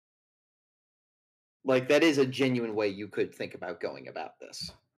 Like, that is a genuine way you could think about going about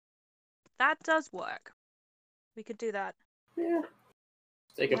this. That does work. We could do that. Yeah.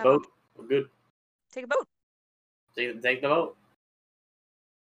 Take We a have boat. We're good. Take a boat. Take the boat.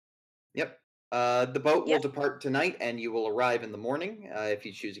 Yep. The boat will Yep. depart tonight, and you will arrive in the morning. If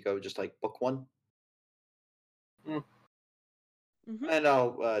you choose to go, just like book one. Mm-hmm. And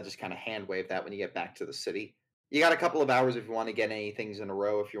I'll just kind of hand wave that when you get back to the city. You got a couple of hours if you want to get any things in a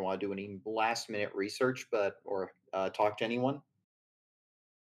row, if you want to do any last minute research, or talk to anyone.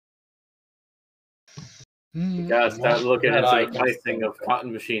 You gotta start looking That into I the can pricing think of of.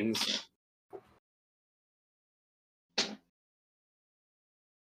 cotton machines.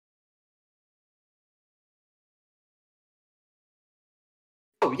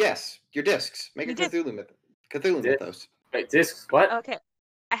 Oh yes, your discs. Make a Your disc. Cthulhu mythos. Wait, discs? What? Okay.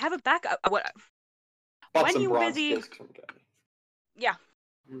 I have a backup. What? Bought When some you bronze busy- discs from Gabby. Yeah.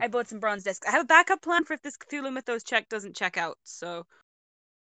 I bought some bronze discs. I have a backup plan for if this Cthulhu Mythos check doesn't check out. So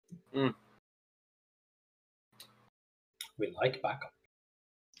We like backup.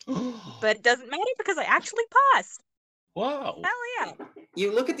 but it doesn't matter because I actually passed. Wow. Hell yeah.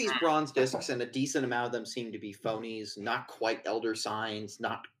 You look at these bronze discs, and a decent amount of them seem to be phonies, not quite elder signs,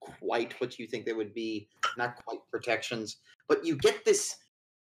 not quite what you think they would be, not quite protections. But you get this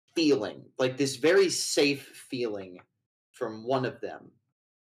feeling, like this very safe feeling from one of them.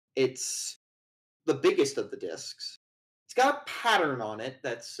 It's the biggest of the discs. It's got a pattern on it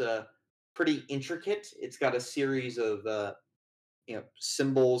that's pretty intricate. It's got a series of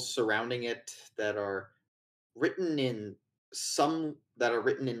symbols surrounding it that are written in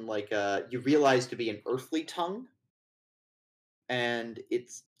like you realize to be an earthly tongue, and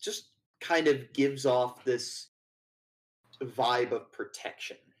it's just kind of gives off this vibe of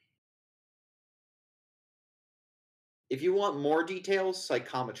protection. If you want more details,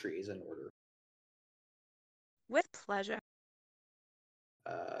 psychometry is in order. With pleasure.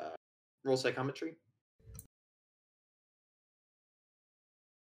 Roll psychometry.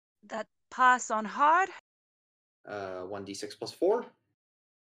 That pass on hard? 1d6 plus 4.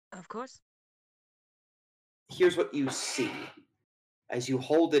 Of course. Here's what you see. As you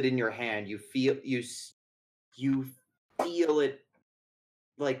hold it in your hand, you feel it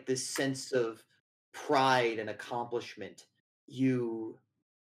like this sense of pride and accomplishment. You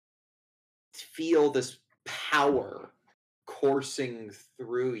feel this power coursing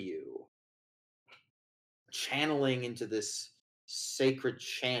through you, channeling into this sacred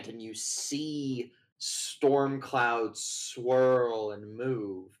chant, and you see storm clouds swirl and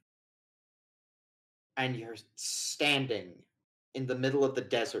move, and you're standing in the middle of the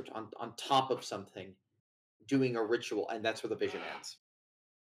desert on top of something doing a ritual, and that's where the vision ends.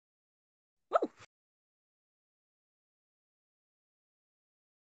 Woo.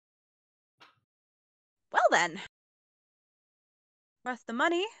 Well then. Worth the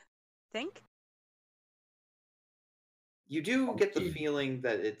money, I think. You do get the Okay. feeling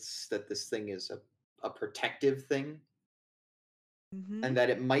that this thing is a protective thing, Mm-hmm. and that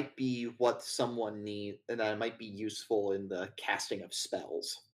it might be what someone needs, and that it might be useful in the casting of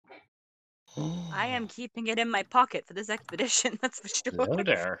spells. I am keeping it in my pocket for this expedition, that's for sure. Hello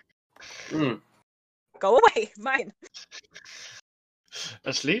there. Hmm. Go away, mine.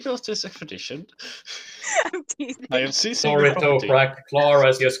 As leader of this expedition, I'm teasing. I am seizing Sorry, the property. Toprak.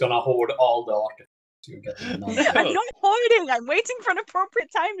 Clara's just gonna hoard all the artifacts to get the money. I'm not hoarding. I'm waiting for an appropriate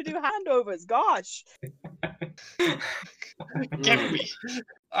time to do handovers. Gosh. Give me.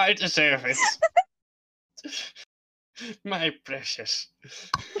 I deserve it. My precious.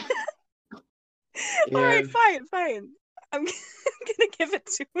 All right, Yeah. fine. I'm gonna give it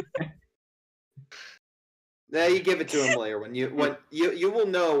to him. Yeah, you give it to him later when you will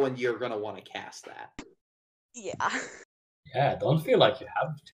know when you're gonna want to cast that. Yeah. Yeah, don't feel like you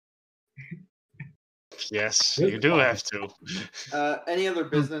have to. Yes, Good you do one. have to. Any other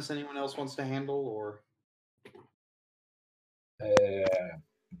business anyone else wants to handle, or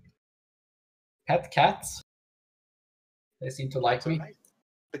Pet cats. They seem to like me.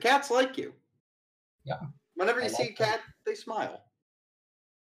 the cats like you? Yeah. Whenever you I see a like them. cat, they smile.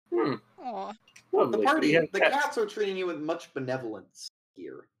 Hmm. Aw. The Lovely. party, We have the cats. cats are treating you with much benevolence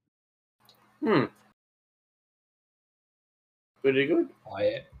here. Hmm. Pretty good.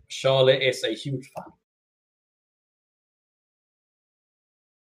 Charlie is a huge fan.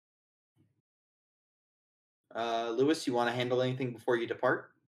 Lewis, you want to handle anything before you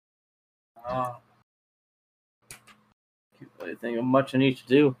depart? I think of much I need to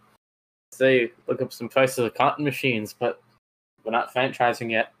do. Say, look up some prices of cotton machines, but we're not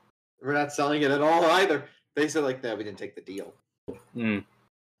franchising yet. We're not selling it at all either. They said like, no, we didn't take the deal. Hmm.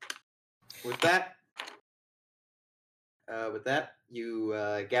 With that, you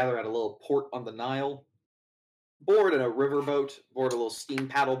gather at a little port on the Nile, board in a riverboat, board a little steam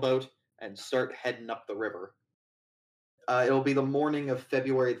paddle boat, and start heading up the river. It'll be the morning of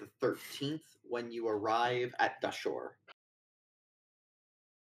February the 13th when you arrive at Dashore.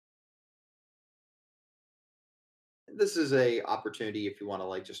 This is a opportunity if you want to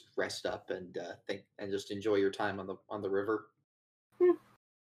like just rest up and think and just enjoy your time on the river.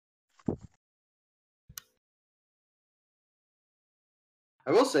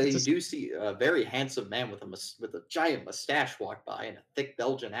 I will say you do see a very handsome man with a giant mustache walk by and a thick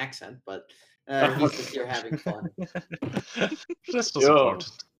Belgian accent, but he's just here having fun. That's not Yo. important.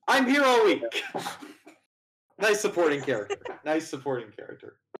 I'm here all week. Nice supporting character. Nice supporting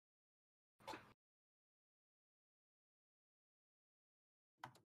character.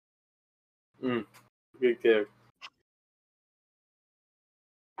 Good character.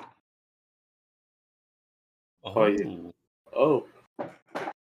 Oh, you- Oh.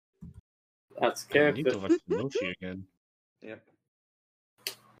 That's I need character. to watch the movie again. Yep.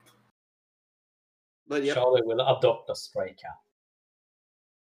 But yep. Charlie will adopt a stray cat.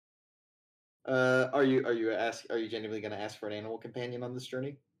 Are you genuinely going to ask for an animal companion on this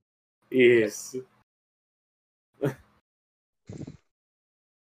journey? Yes.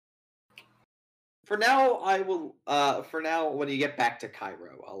 For now, I will. For now, when you get back to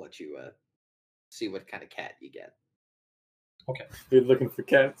Cairo, I'll let you see what kind of cat you get. You're looking for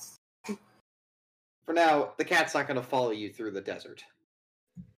cats. For now, the cat's not going to follow you through the desert.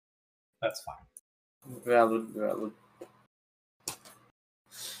 That's fine. Valid.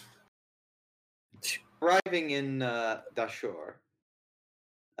 Arriving in Dashore,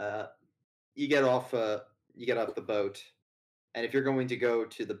 you get off the boat, and if you're going to go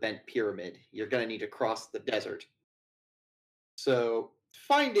to the Bent Pyramid, you're going to need to cross the desert. So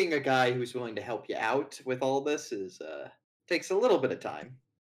finding a guy who's willing to help you out with all this takes a little bit of time.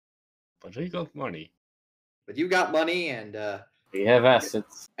 But we got money. But you got money, and We have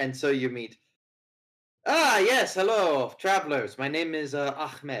assets. and so you meet. Ah, yes, hello, travelers. My name is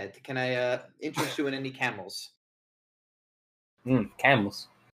Ahmed. Can I interest you in any camels? Camels.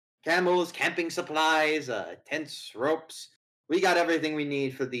 Camels, camping supplies, tents, ropes. We got everything we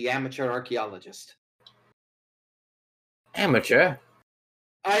need for the amateur archaeologist. Amateur?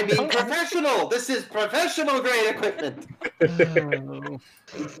 I mean, professional. This is professional grade equipment. Oh.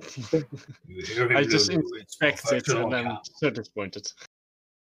 You hear him, I just Lulu, it's inspect it professional and I'm camp. so disappointed.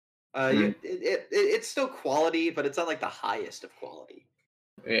 It's still quality, but it's not like the highest of quality.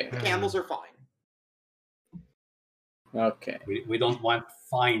 Yeah. The camels are fine. Okay. We don't want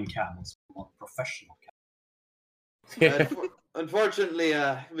fine camels, we want professional camels. Unfortunately,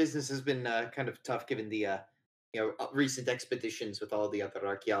 business has been kind of tough given the recent expeditions with all the other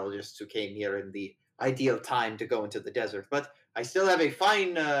archaeologists who came here in the ideal time to go into the desert. But I still have a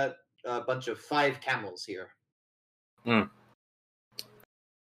fine bunch of 5 camels here.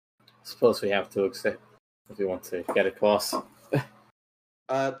 Suppose we have to accept if we want to get across.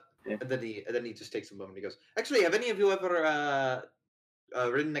 And then he just takes a moment. He goes, "Actually, have any of you ever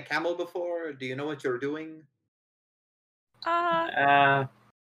ridden a camel before? Do you know what you're doing?" Have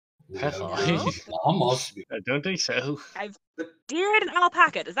No. I? Must be. I don't think so. I've steered an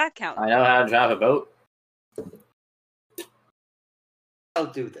alpaca. Does that count? I know how to drive a boat. I'll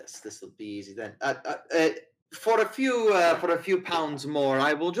do this. This will be easy then. For a few pounds more,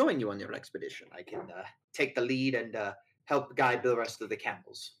 I will join you on your expedition. I can take the lead and help guide the rest of the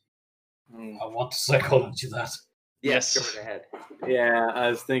camels. I want to psychology that. Yes, Yes. go right ahead. Yeah, I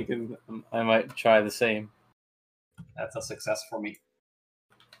was thinking I might try the same. That's a success for me.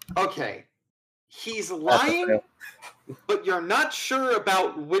 Okay. He's That's a lying, fail. but you're not sure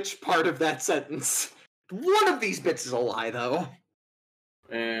about which part of that sentence. One of these bits is a lie, though.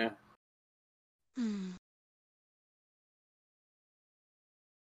 Yeah.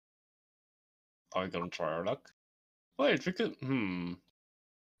 Are we gonna try our luck? Wait, we could. Hmm.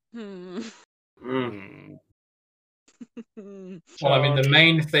 Well, I mean, the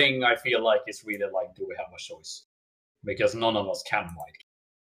main thing I feel like is really like, do we have a choice? Because none of us can ride.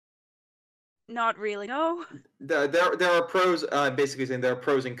 Not really. No. There are pros. Basically saying there are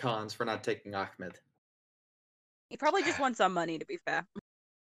pros and cons for not taking Ahmed. He probably just wants some money, to be fair.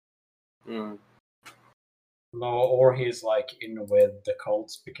 No, or he's like in with the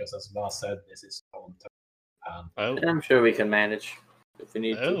cults because, as Vas said, this is home turn. Oh. I'm sure we can manage if we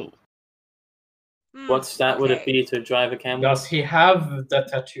need to. Oh. What stat would it okay. be to drive a camel? Does he have the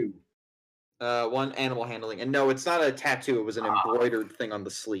tattoo? 1 animal handling, and no, it's not a tattoo. It was an embroidered thing on the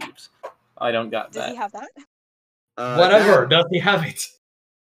sleeves. I don't got Does that. he have that? Whatever. Does he have it?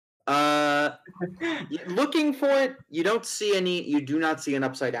 Looking for it, you don't see any. You do not see an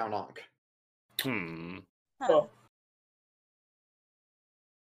upside down ankh. Huh.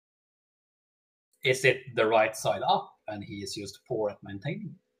 Is it the right side up, and he is just poor at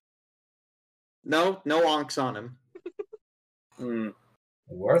maintaining? No ankhs on him.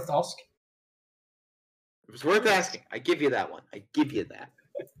 Worth asking. It was worth asking. I give you that one. I give you that.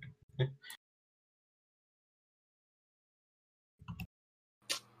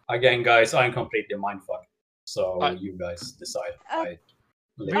 Again, guys, I'm completely mindfucked. So I- you guys decide. Okay,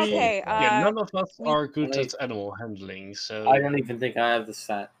 none of us are good I- at animal handling, so I don't even think I have the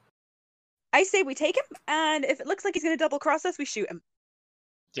stat. I say we take him, and if it looks like he's going to double cross us, we shoot him.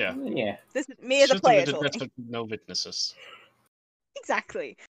 yeah. Yeah. This is me as a Shoot him player with the told me. desert with no witnesses.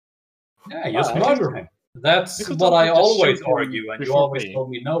 Exactly. Yeah, just Alright. murder him. That's We could what I probably just always shoot him argue, and you before always me. told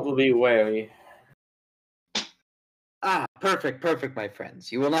me We'll no. be wary. Perfect, my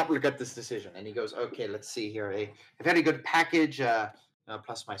friends. You will not regret this decision. And he goes, okay, let's see here. A very good package,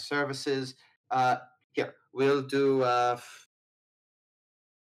 plus my services. Here, we'll do.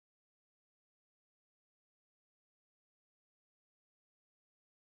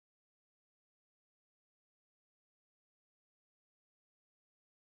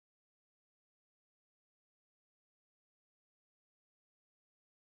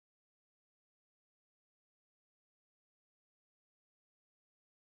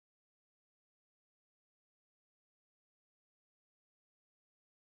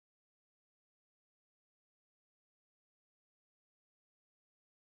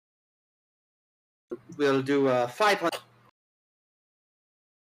 We'll do 500.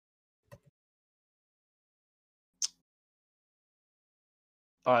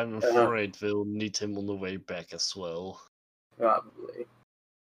 I'm afraid we'll need him on the way back as well. Probably.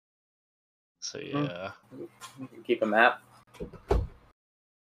 So yeah. Keep a map.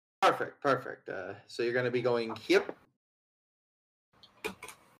 Perfect. So you're going to be going here.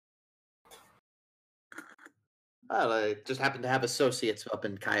 Well, I just happen to have associates up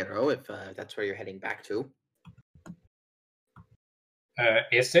in Cairo, if that's where you're heading back to.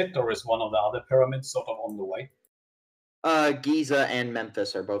 Is it, or is one of the other pyramids sort of on the way? Giza and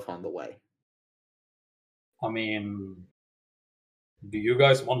Memphis are both on the way. I mean, do you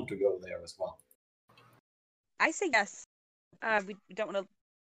guys want to go there as well? I say yes. We don't want to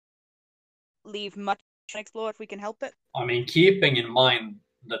leave much unexplored if we can help it. I mean, keeping in mind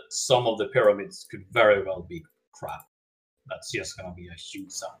that some of the pyramids could very well be crap. That's just gonna be a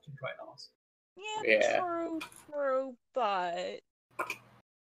huge subject right now. Yeah, true, but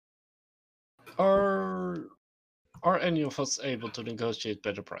are any of us able to negotiate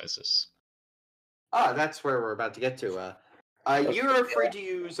better prices? That's where we're about to get to. You're free to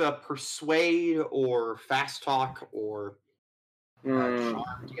use persuade or fast talk or charm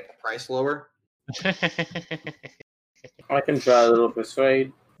to get the price lower. I can try a little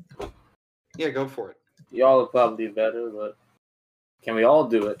persuade. Yeah, go for it. Y'all are probably better, but can we all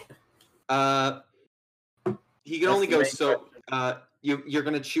do it? He can only go so. You're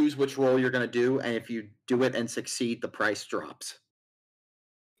gonna choose which role you're gonna do, and if you do it and succeed, the price drops.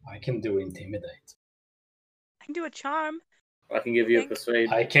 I can do intimidate. I can do a charm. I can give you a persuade.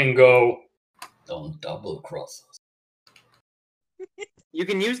 I can go. Don't double cross us. You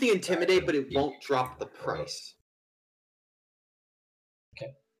can use the intimidate, but it won't drop the price.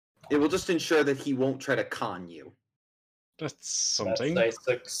 Okay. It will just ensure that he won't try to con you. That's something. That's a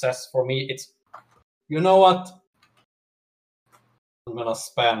success for me. It's. You know what? I'm gonna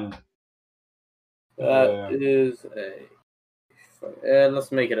spend. That is a.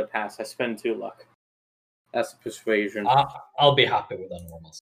 Let's make it a pass. I spend 2 luck. That's a persuasion. I'll be happy with a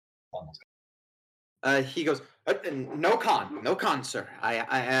normal. He goes, no con, sir.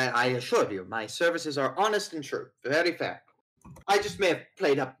 I assure you, my services are honest and true, very fair. I just may have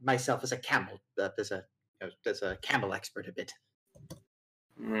played up myself as a camel, as a camel expert a bit.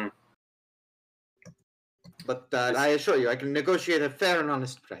 Mm. But I assure you, I can negotiate a fair and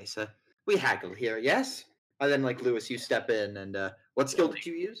honest price. We haggle here, yes? And then, like Lewis, you step in, and what skill did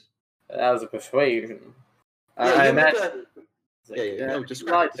you use? That was a persuasion. Yeah, I imagine. No, just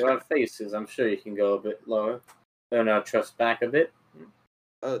like to have faces. I'm sure you can go a bit lower. Turn our trust back a bit.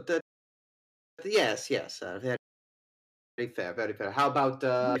 Yes. Very fair, very fair. How about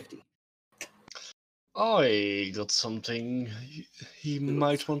 50? I got something he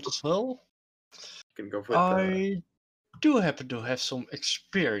might want as well. Can go for I do happen to have some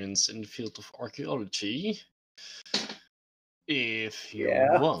experience in the field of archaeology. If you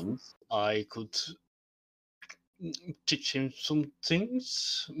want, I could teach him some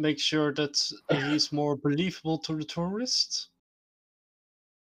things, make sure that he's more believable to the tourists.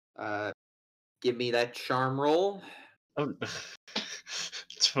 Give me that charm roll. Oh,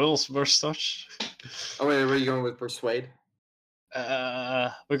 Twirls mustache. Oh wait, where are you going with persuade?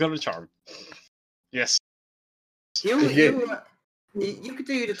 We're gonna charm. Yes. You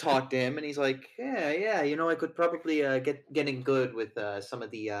continue to talk to him, and he's like, yeah. You know, I could probably getting good with some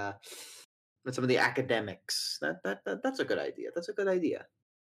of the academics. That's a good idea. That's a good idea.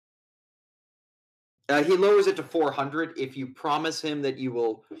 He lowers it to 400 if you promise him that you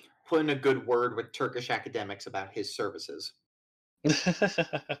will put in a good word with Turkish academics about his services.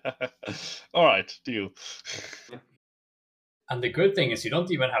 All right, deal. And the good thing is you don't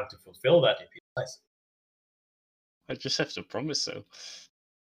even have to fulfill that if you nice. I just have to promise so.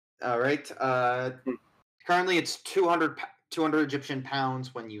 All right. Currently, it's 200 Egyptian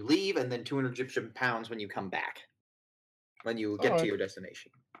pounds when you leave, and then 200 Egyptian pounds when you come back. When you get to your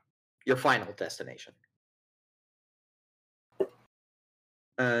destination, your final destination.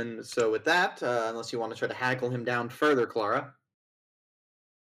 And so, with that, unless you want to try to haggle him down further, Clara.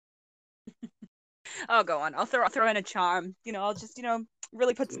 I'll go on. I'll throw in a charm. I'll just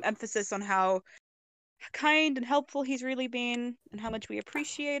really put some emphasis on how kind and helpful he's really been, and how much we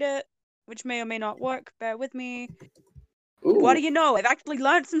appreciate it, which may or may not work. Bear with me. Ooh. What do you know? I've actually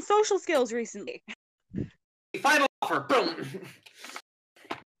learned some social skills recently. Final offer. Boom.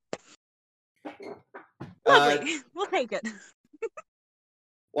 Lovely. We'll take it.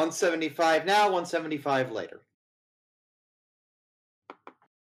 175 now, 175 later.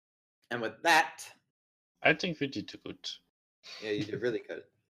 And with that, I think we did good. Yeah, you did really good.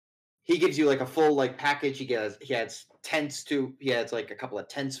 He gives you like a full package. He has tents too. He has like a couple of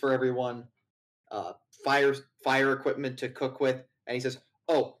tents for everyone. Fire equipment to cook with, and he says,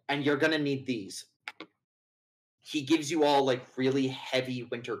 "Oh, and you're gonna need these." He gives you all really heavy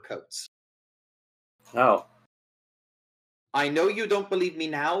winter coats. Oh. I know you don't believe me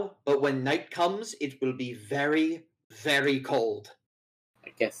now, but when night comes, it will be very, very cold.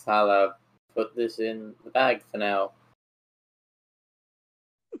 I guess I'll put this in the bag for now.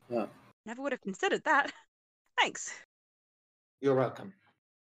 Oh. Never would have considered that. Thanks. You're welcome.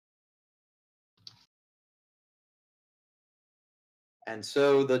 And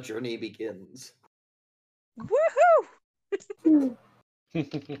so the journey begins. Woohoo!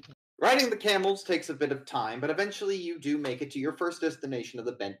 Riding the camels takes a bit of time, but eventually you do make it to your first destination of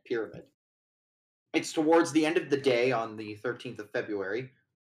the Bent Pyramid. It's towards the end of the day on the 13th of February.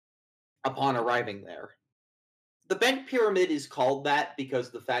 Upon arriving there, the bent pyramid is called that because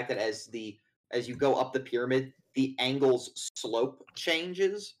the fact that as you go up the pyramid, the angle's slope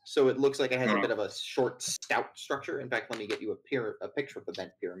changes, so it looks like it has a bit of a short, stout structure. In fact, let me get you a picture of the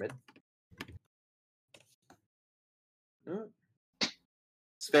bent pyramid.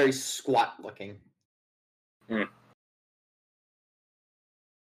 It's very squat looking.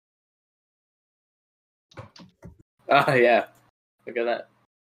 Oh yeah, look at that.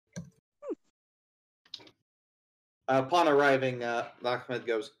 Upon arriving, Ahmed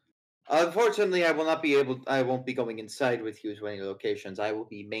goes, "Unfortunately, I won't be going inside with you to any locations. I will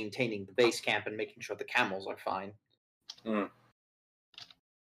be maintaining the base camp and making sure the camels are fine.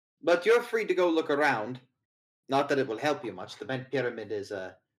 But you're free to go look around. Not that it will help you much. The bent pyramid is,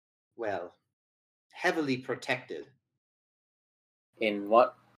 well, heavily protected. In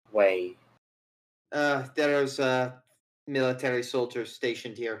what way? There's military soldiers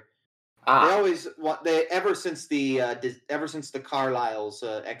stationed here. They Ah, always want ever since the Carlyle's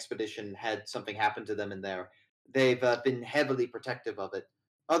expedition had something happen to them in there. They've been heavily protective of it.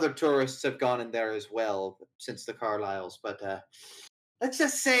 Other tourists have gone in there as well since the Carlyles, but let's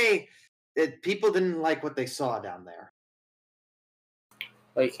just say that people didn't like what they saw down there.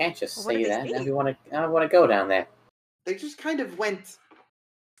 well, you can't just Well, what did say they that. see? I want to go down there. They just kind of went.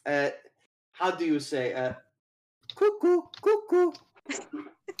 How do you say? Cuckoo, cuckoo.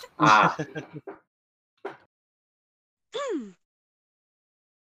 Ah,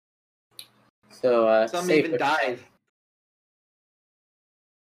 so Some safe even died.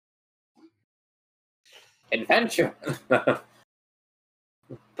 adventure.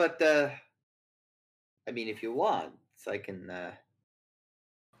 But I mean, if you want, I can.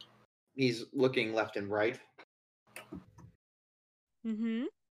 He's looking left and right. Mm-hmm.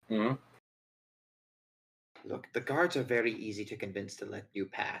 Hmm. Look, the guards are very easy to convince to let you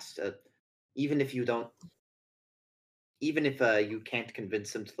pass. Even if you don't, even if you can't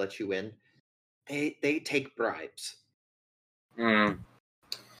convince them to let you in, they take bribes. Mm,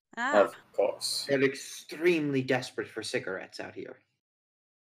 Ah, of course. They're extremely desperate for cigarettes out here.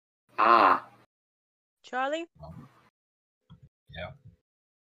 Ah, Charlie? Yeah.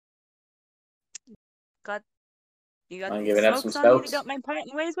 You got I'm some giving up some smokes on you that smokes. you don't mind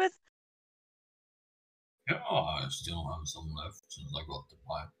parting ways with? Yeah, I still have some left since I got the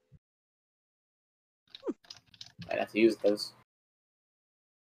pipe. Might have to use those.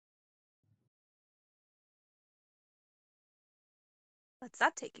 That's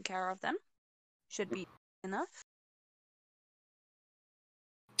that taken care of then. Should be enough.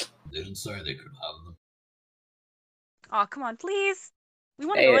 Didn't say they could have them. Oh, come on, please. We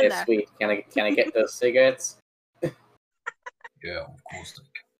want to go in Hey, there. sweet. Can I get those cigarettes? Yeah, of course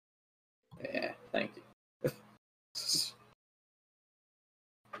they can. Yeah, thank you.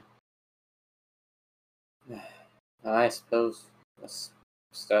 I suppose let's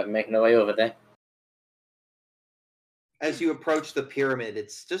start making our way over there. As you approach the pyramid,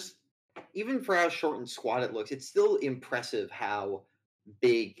 it's just, even for how short and squat it looks, it's still impressive how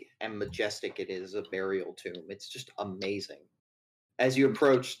big and majestic it is, a burial tomb. It's just amazing. As you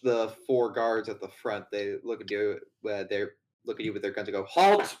approach the four guards at the front, they look at you. They look at you with their guns and go,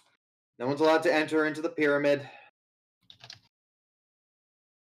 "Halt! No one's allowed to enter into the pyramid."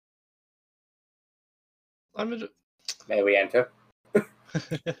 May we enter?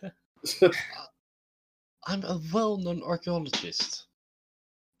 I'm a well-known archaeologist.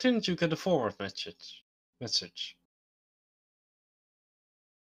 Didn't you get a forward message?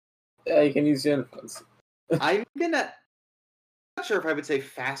 Yeah, you can use your influence. I'm not sure if I would say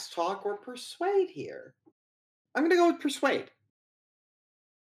fast talk or persuade here. I'm gonna go with persuade.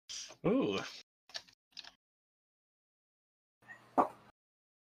 Ooh.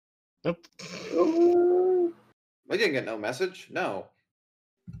 Nope. Ooh. I didn't get no message. No.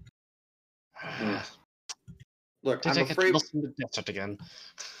 Look, Did I'm I get afraid. lost in the desert again?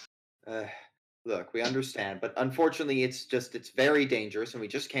 Look, we understand, but unfortunately, it's very dangerous, and we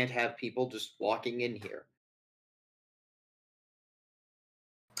just can't have people just walking in here.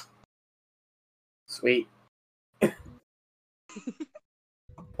 Sweet.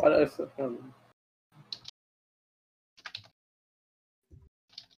 What else?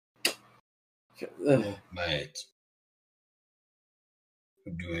 Look, mate.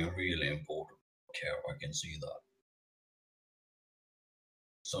 You're doing really important care, I can see that.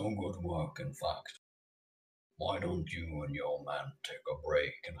 Some good work, in fact. Why don't you and your man take a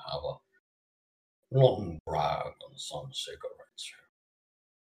break and have a long brag on some cigarettes here?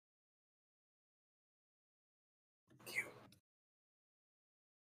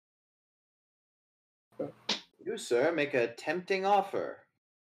 You, sir, make a tempting offer.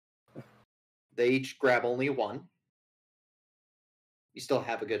 They each grab only one. You still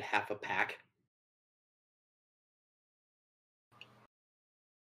have a good half a pack.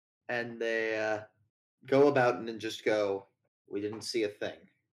 And they go about and then just go, we didn't see a thing.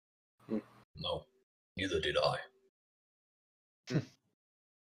 No, neither did I.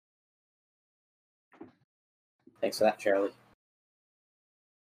 Thanks for that, Charlie.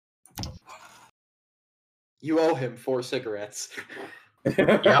 You owe him 4 cigarettes.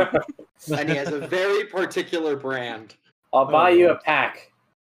 Yep. And he has a very particular brand. I'll buy you a Lord. pack.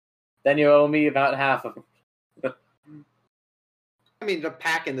 Then you owe me about half of them. I mean, the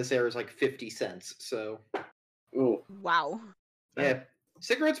pack in this area is like 50 cents, so... Ooh. Wow. Yeah,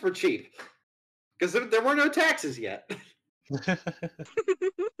 cigarettes were cheap. Because there were no taxes yet.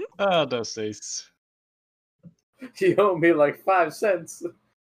 Ah, those days. You owe me like 5 cents.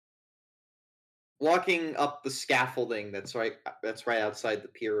 Walking up the scaffolding that's right outside the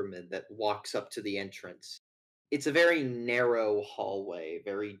pyramid that walks up to the entrance. It's a very narrow hallway,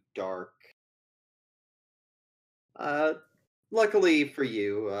 very dark. Luckily for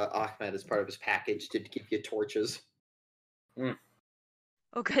you, Ahmed, as part of his package, did give you torches.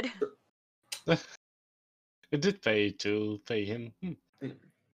 Oh, good. It did pay to pay him.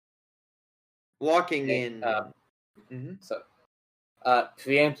 Walking Hey, in. Mhm. So,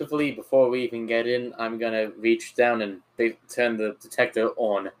 preemptively, before we even get in, I'm gonna reach down and turn the detector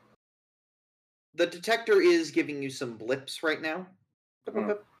on. The detector is giving you some blips right now.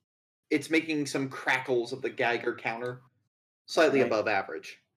 Hmm. It's making some crackles of the Geiger counter, slightly Okay. above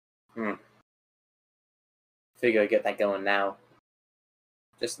average. Figure I'd get that going now,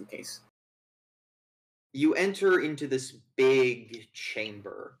 just in case. You enter into this big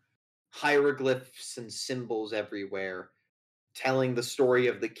chamber, hieroglyphs and symbols everywhere, telling the story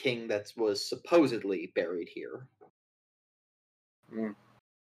of the king that was supposedly buried here.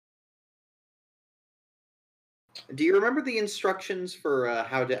 Do you remember the instructions for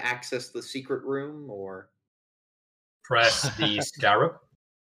how to access the secret room, or? Press the scarab.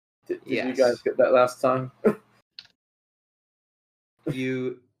 Did Yes. you guys get that last time?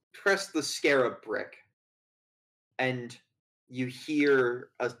 You press the scarab brick, and you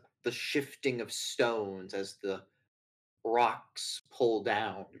hear the shifting of stones as the rocks pull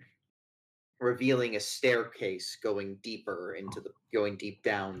down, revealing a staircase going deep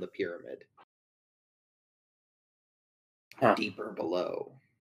down the pyramid. Huh. Deeper below.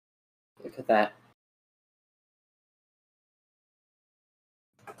 Look at that.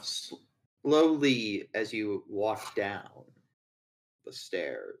 Slowly, as you walk down the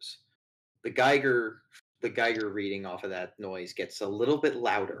stairs, the Geiger reading off of that noise gets a little bit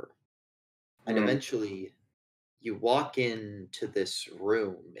louder, and eventually you walk into this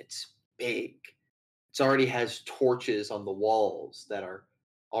room. It's big. It already has torches on the walls that are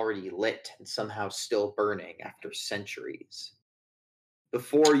already lit and somehow still burning after centuries.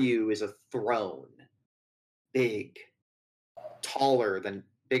 Before you is a throne, big,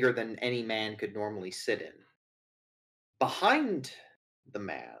 bigger than any man could normally sit in. Behind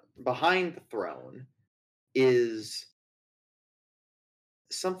the throne, is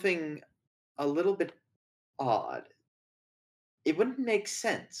something a little bit odd. It wouldn't make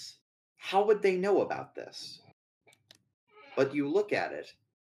sense. How would they know about this? But you look at it,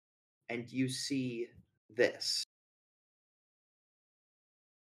 and you see this.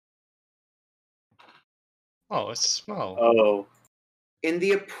 Oh, it's small. Oh. In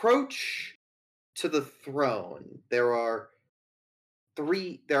the approach to the throne, there are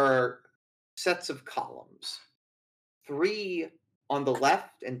sets of columns. 3 on the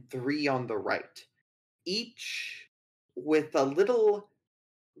left and 3 on the right. Each with a little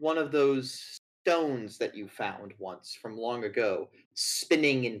one of those stones that you found once from long ago,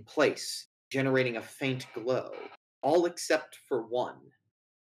 spinning in place, generating a faint glow, all except for one.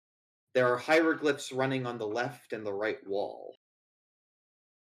 There are hieroglyphs running on the left and the right wall.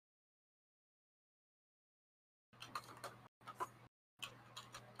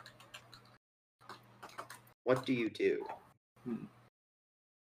 What do you do?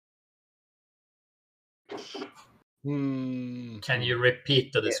 Can you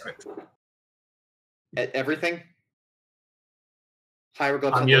repeat the description? Everything?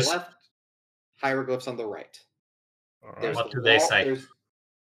 Hieroglyphs I'm on just- the left, hieroglyphs on the right. There's What the do they wall- say?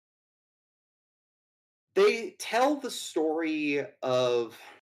 They tell the story of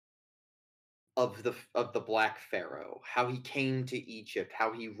the Black Pharaoh, how he came to Egypt,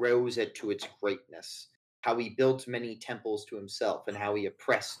 how he rose it to its greatness, how he built many temples to himself, and how he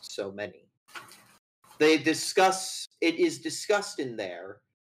oppressed so many. It is discussed in there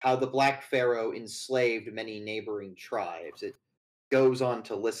how the Black Pharaoh enslaved many neighboring tribes. It goes on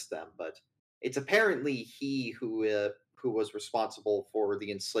to list them, but it's apparently he who was responsible for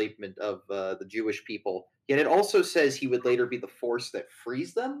the enslavement of the Jewish people. Yet it also says he would later be the force that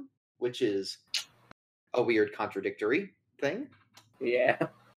frees them, which is a weird contradictory thing. Yeah.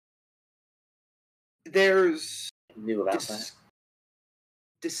 There's Knew about that.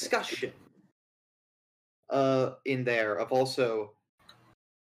 discussion in there of also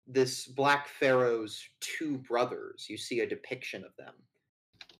this Black Pharaoh's two brothers. You see a depiction of them.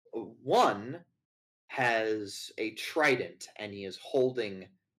 One has a trident and he is holding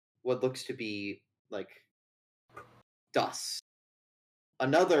what looks to be like dust.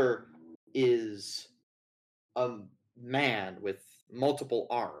 Another is a man with multiple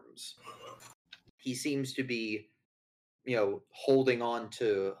arms. He seems to be, holding on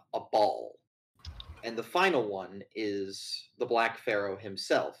to a ball. And the final one is the Black Pharaoh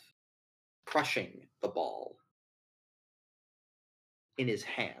himself, crushing the ball in his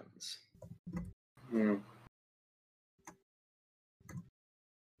hands.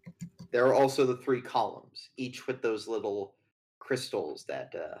 There are also the three columns, each with those little crystals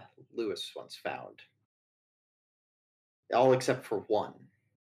that Lewis once found. All except for one.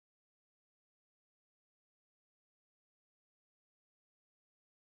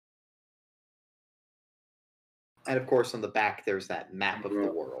 And of course, on the back, there's that map of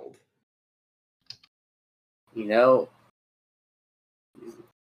the world.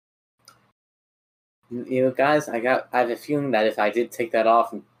 Guys, I have a feeling that if I did take that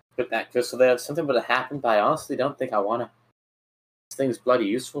off and put that crystal there, something would have happened. But I honestly don't think I want to. This thing's bloody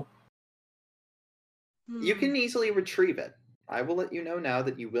useful. You can easily retrieve it. I will let you know now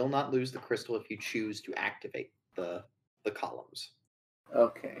that you will not lose the crystal if you choose to activate the columns.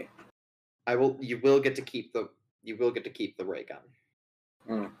 Okay. You will get to keep the ray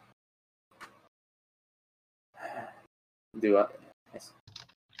gun. Do I?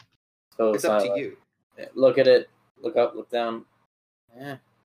 So it's up to you. Look at it. Look up. Look down. Yeah.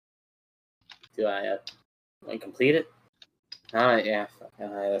 Do I complete it? Alright, yeah.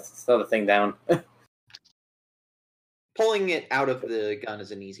 Let's throw the thing down. Pulling it out of the gun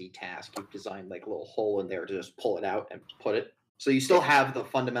is an easy task. You've designed like a little hole in there to just pull it out and put it. So you still have the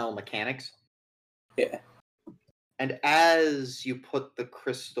fundamental mechanics. Yeah. And as you put the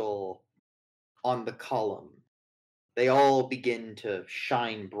crystal on the column, they all begin to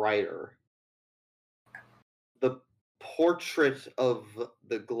shine brighter. The portrait of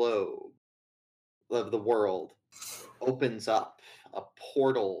the globe, of the world, opens up, a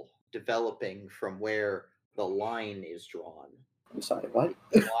portal developing from where the line is drawn. I'm sorry, what?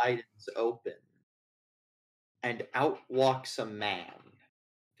 Widens open. And out walks a man,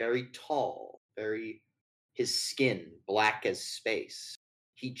 very tall, his skin black as space.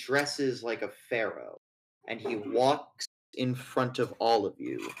 He dresses like a pharaoh, and he walks in front of all of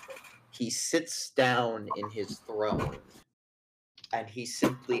you. He sits down in his throne, and he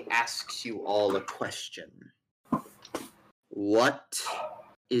simply asks you all a question. What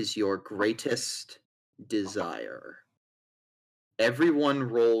is your greatest desire? Everyone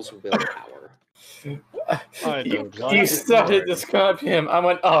rolls willpower. You started to describe him. I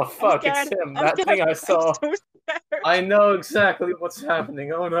went, oh fuck, it's him. That thing I saw. So I know exactly what's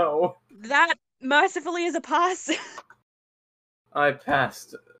happening. Oh no. That mercifully is a pass. I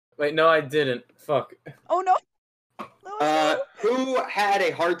passed. Wait, no, I didn't. Fuck. Oh no. Who had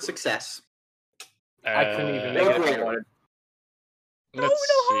a hard success? I couldn't even make it if I wanted. Let's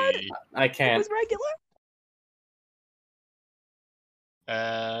hard. see. I can't. It was regular.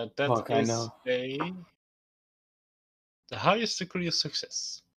 That is the highest degree of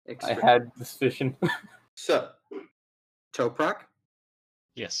success. I had suspicion. So, Toprak?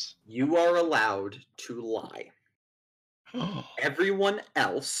 Yes. You are allowed to lie. Everyone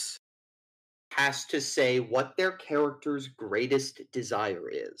else has to say what their character's greatest desire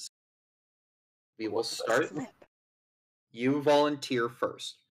is. We will start. You volunteer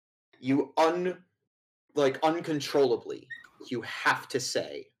first. You uncontrollably, you have to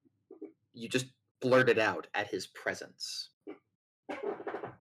say. You just blurt it out at his presence.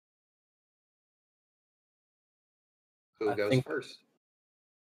 Who goes first?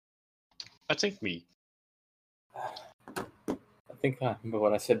 I think me. I think I remember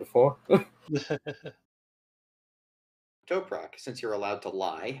what I said before. Toprak, since you're allowed to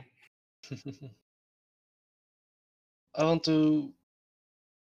lie. I want to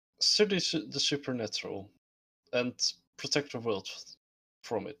study the supernatural and protect the world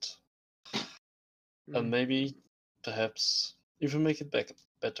from it. And maybe, perhaps, even make it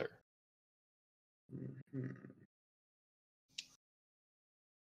better.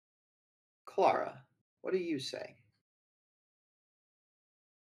 Clara, what do you say?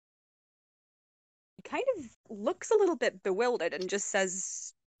 He kind of looks a little bit bewildered and just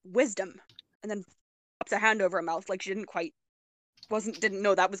says wisdom, and then pops a hand over her mouth like she didn't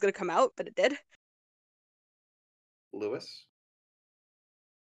know that was gonna come out, but it did. Lewis?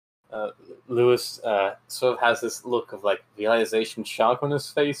 Lewis sort of has this look of like realization shock on his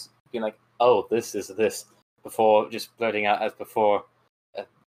face, being like, "Oh, this is this," before just blurting out as before,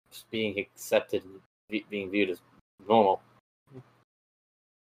 just being accepted and being viewed as normal.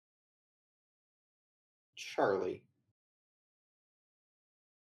 Charlie.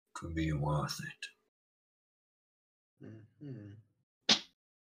 Could be worth it. Mhm.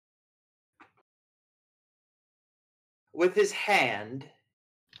 With his hand,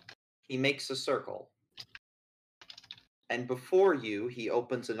 he makes a circle. And before you, he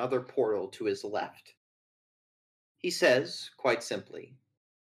opens another portal to his left. He says, quite simply,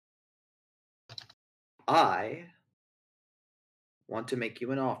 I want to make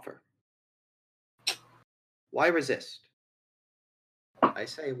you an offer. Why resist? I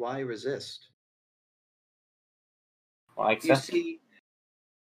say, why resist? Well, I You accept. see,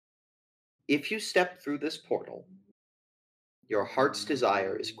 if you step through this portal, your heart's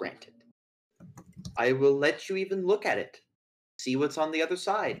desire is granted. I will let you even look at it, see what's on the other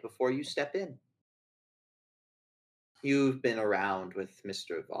side before you step in. You've been around with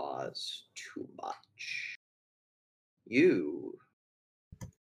Mr. Voz too much. You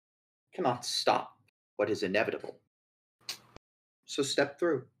cannot stop what is inevitable. So step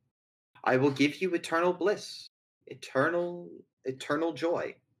through. I will give you eternal bliss, eternal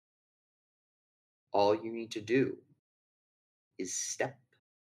joy. All you need to do is step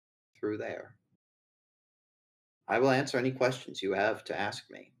through there. I will answer any questions you have to ask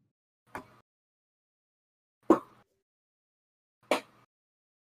me.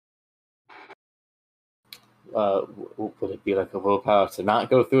 Would it be like a willpower to not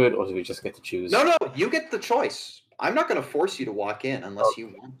go through it, or do we just get to choose? No, you get the choice. I'm not going to force you to walk in unless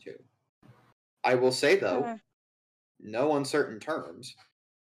you want to. I will say, though, no uncertain terms,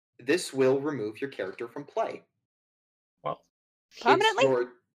 this will remove your character from play. Well, Permanently?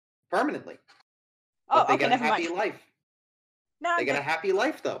 Permanently. Oh, But they okay, get a never happy mind. life. No, They I'm get a good. happy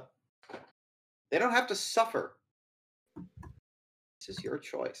life, though. They don't have to suffer. This is your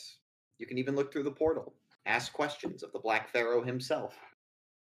choice. You can even look through the portal. Ask questions of the Black Pharaoh himself.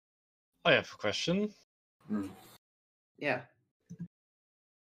 I have a question. Yeah.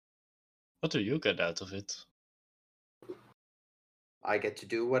 What do you get out of it? I get to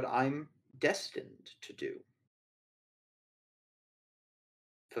do what I'm destined to do.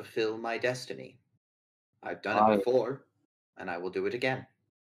 Fulfill my destiny. I've done it before, and I will do it again.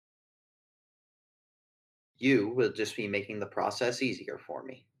 You will just be making the process easier for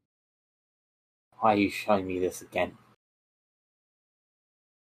me. Why are you showing me this again?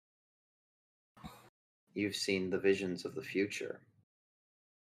 You've seen the visions of the future.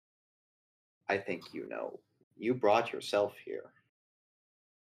 I think you know. You brought yourself here.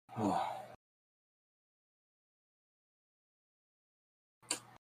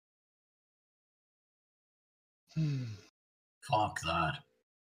 Fuck that.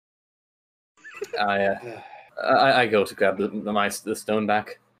 I go to grab the stone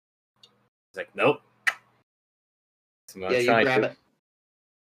back. He's like, nope. So I'm gonna You try grab to. it.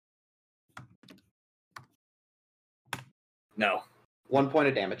 No. 1 point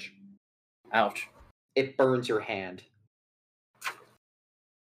of damage. Ouch. It burns your hand.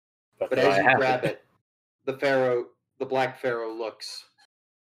 But do as I you have grab it, the Black Pharaoh looks.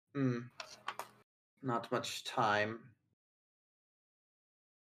 Not much time.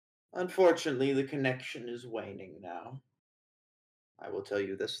 Unfortunately, the connection is waning now. I will tell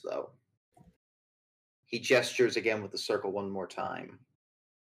you this, though. He gestures again with the circle one more time.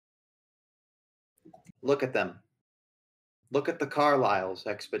 Look at them. Look at the Carlyle's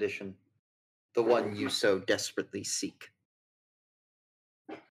expedition. The one you so desperately seek.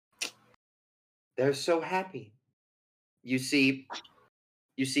 They're so happy. You see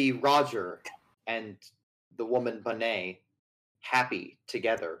Roger and the woman Bonet happy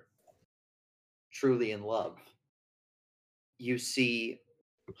together, truly in love. You see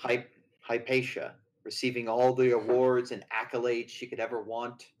Hypatia receiving all the awards and accolades she could ever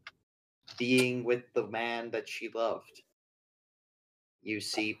want, being with the man that she loved. You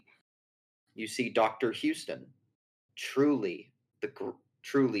see Dr. Houston truly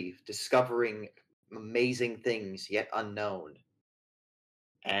discovering amazing things yet unknown.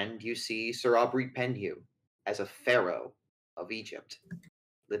 And you see Sir Aubrey Penhew as a pharaoh of Egypt,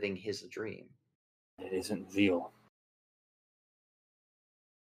 living his dream. It isn't real.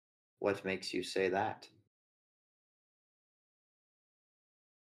 What makes you say that?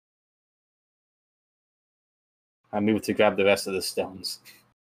 I move to grab the rest of the stones.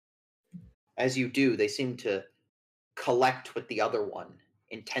 As you do, they seem to collect with the other one,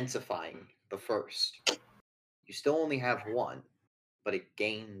 intensifying the first. You still only have one, but it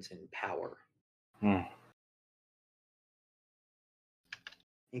gains in power.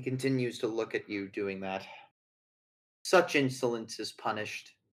 He continues to look at you doing that. Such insolence is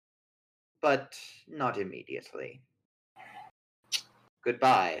punished, but not immediately.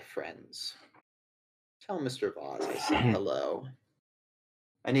 Goodbye, friends. Tell Mr. Voss I said hello.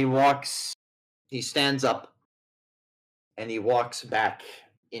 And he stands up, and he walks back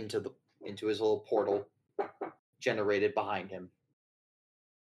into his little portal generated behind him.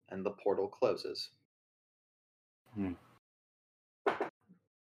 And the portal closes.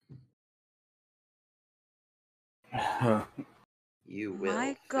 You will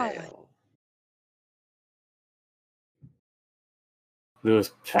My God. fail.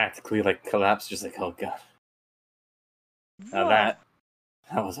 Lewis practically collapsed, just like, oh god. Now Whoa. that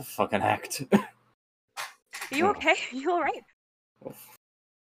was a fucking act. Are you okay? Are you alright?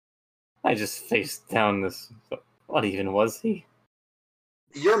 I just faced down this. What even was he?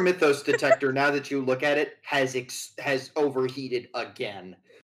 Your mythos detector, now that you look at it, has overheated again.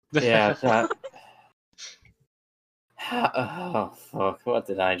 Yeah, that. Oh fuck! What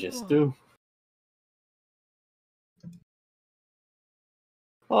did I just do?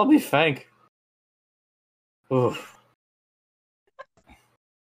 I'll be frank. Oof.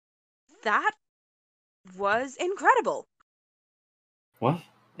 That was incredible. What?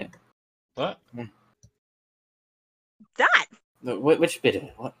 Yeah. What? That! Which bit of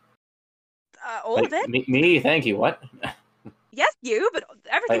it? What? All of it? Me? Thank you. What? Yes, you, but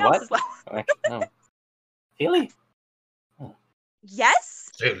everything Wait, else what? as well. No. Really? Yes?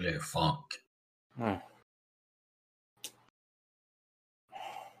 Silly fuck.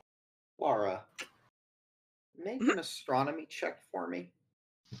 Laura, make an astronomy check for me.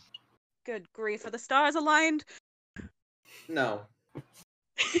 Good grief, are the stars aligned? No.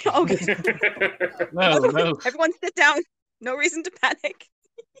 Okay. No. Everyone sit down. No reason to panic.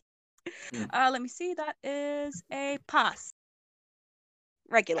 Hmm. Let me see. That is a pass.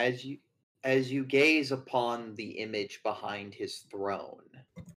 Regular. As you gaze upon the image behind his throne,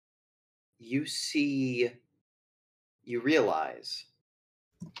 you realize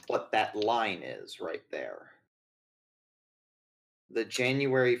what that line is right there. The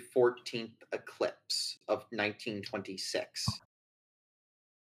January 14th eclipse of 1926.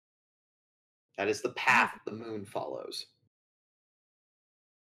 That is the path the moon follows.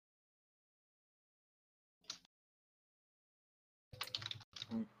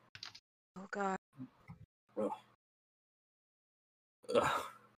 Oh god. Ugh.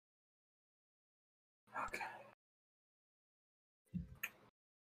 Okay.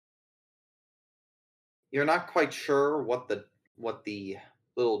 You're not quite sure what the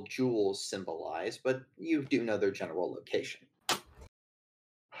little jewels symbolize, but you do know their general location.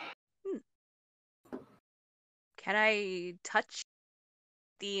 Can I touch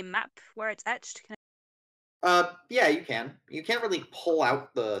the map where it's etched? Yeah, you can. You can't really pull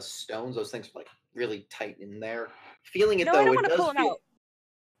out the stones; those things are really tight in there. Feeling it No, I though, don't it wanna does pull 'em feel. out.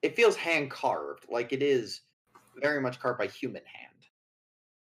 It feels hand carved, like it is very much carved by human hand.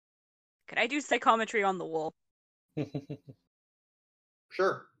 Can I do psychometry on the wall?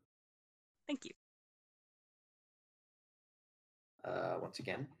 Sure. Thank you. Once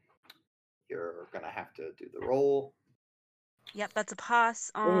again, you're gonna have to do the roll. Yep, that's a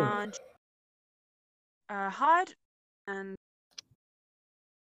pass on hard and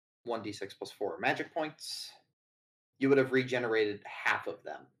 1d6 plus 4 magic points. You would have regenerated half of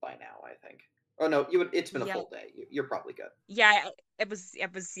them by now, I think. Oh no, you would. It's been a Yep. full day. You're probably good. yeah, it was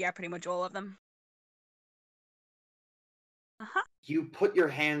pretty much all of them. You put your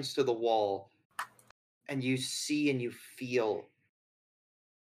hands to the wall, and you see and you feel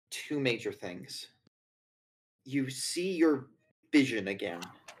two major things. You see your vision again.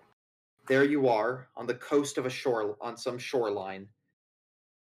 There you are on the coast of on some shoreline.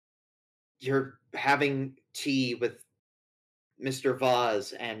 You're having tea with Mr.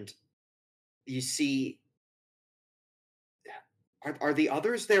 Vaz, and you see. Are the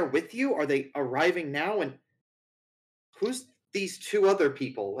others there with you? Are they arriving now? And who's these two other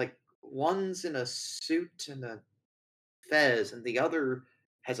people? Like, one's in a suit and a fez, and the other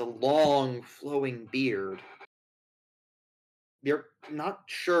has a long, flowing beard. You're not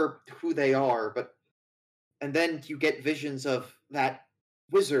sure who they are, but. And then you get visions of that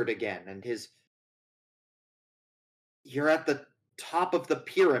wizard again, and his. You're at the top of the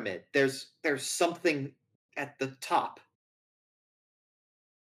pyramid. There's something at the top.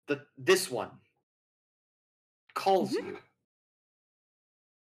 This one calls you.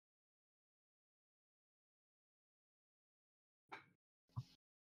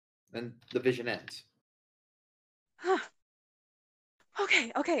 And the vision ends. Huh.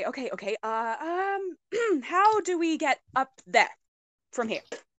 Okay. How do we get up there from here?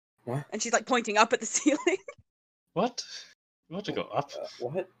 What? And she's like pointing up at the ceiling. What? You want to go up?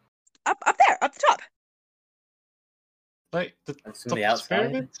 What? Up there, up the top. Like the That's top from the of the outside?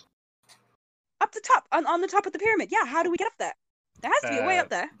 pyramid? Up the top, on the top of the pyramid. Yeah, how do we get up there? There has to be a way up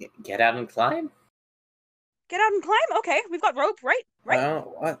there. Get out and climb? Get out and climb? Okay, we've got rope, right?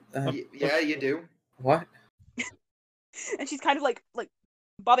 What? Yeah, you do. What? And she's kind of like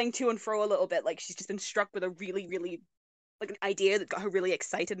bobbing to and fro a little bit, like she's just been struck with a really, really, like an idea that got her really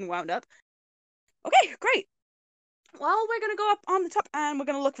excited and wound up. Okay, great. Well, we're gonna go up on the top and we're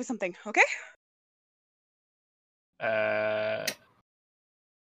gonna look for something, okay?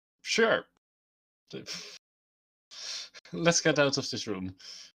 Sure. Let's get out of this room.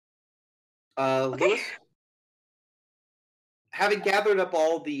 Okay. Lewis, having gathered up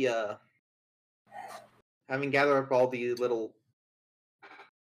all the little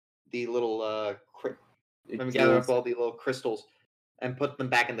crystals and put them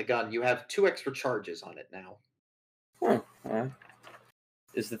back in the gun, you have 2 extra charges on it now.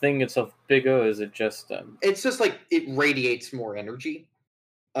 Is the thing itself bigger, or is it just... It's just like it radiates more energy.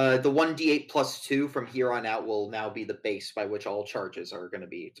 The 1d8 plus 2 from here on out will now be the base by which all charges are going to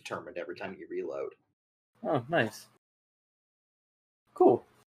be determined every time you reload. Oh, nice. Cool.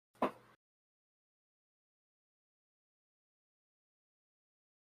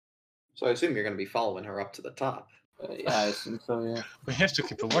 So I assume you're going to be following her up to the top. Yeah, I assume so, yeah. We have to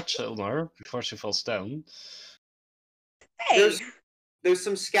keep a watch on her before she falls down. Hey! There's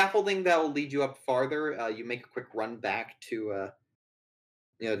some scaffolding that will lead you up farther. You make a quick run back to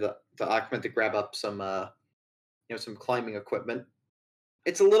the occupant to grab up some some climbing equipment.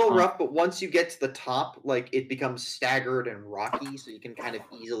 It's a little rough, but once you get to the top, like it becomes staggered and rocky, so you can kind of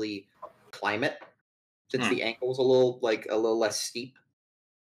easily climb it since the ankle's a little less steep.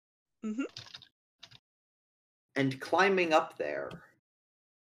 Mm-hmm. And climbing up there,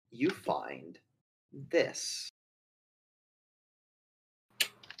 you find this.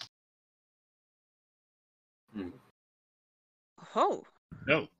 Oh.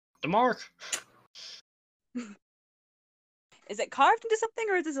 No, the mark. Is it carved into something,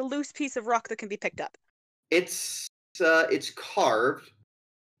 or is this a loose piece of rock that can be picked up? It's carved,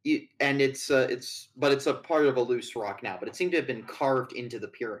 and it's a part of a loose rock now. But it seemed to have been carved into the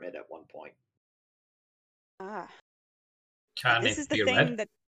pyramid at one point. Ah. Can This it is the be thing red? that.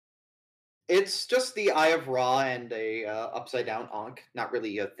 It's just the Eye of Ra and a upside down Ankh. Not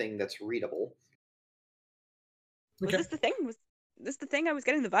really a thing that's readable. Was this the thing? Was this the thing I was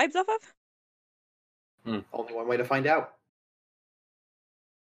getting the vibes off of? Only one way to find out.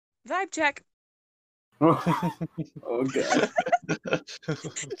 Vibe check. Oh, God. I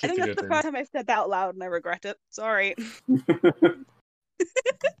think that's the first time I've said that out loud and I regret it. Sorry.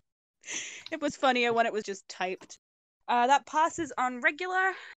 It was funnier when it was just typed. That passes on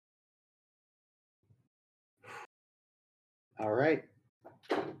regular. All right.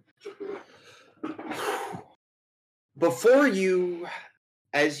 Before you,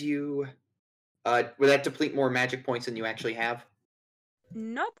 would that deplete more magic points than you actually have?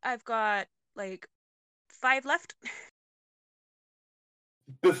 Nope, I've got like 5 left.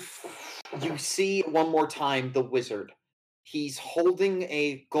 You see one more time the wizard. He's holding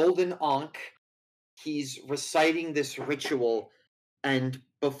a golden ankh. He's reciting this ritual, and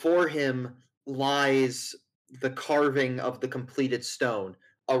before him lies the carving of the completed stone.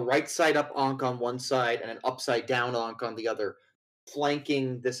 A right side up ankh on one side and an upside down ankh on the other,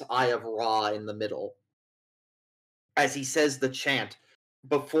 flanking this Eye of Ra in the middle. As he says the chant,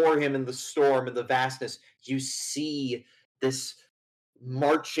 before him in the storm and the vastness, you see this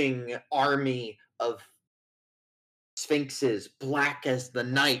marching army of sphinxes, black as the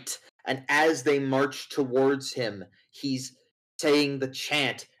night. And as they march towards him, he's saying the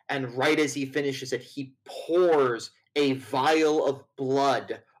chant, and right as he finishes it, he pours a vial of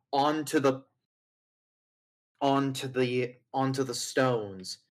blood onto the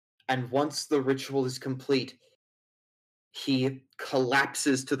stones. And once the ritual is complete, he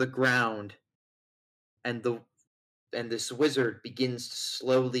collapses to the ground, and this wizard begins to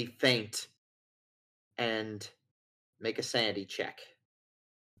slowly faint and make a sanity check.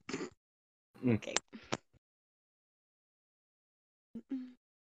 Okay.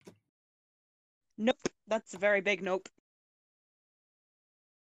 Nope. That's a very big nope.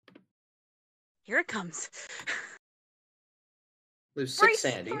 Here it comes. Lose 6 Brace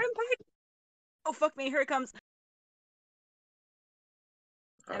sanity. for impact. Oh, fuck me. Here it comes.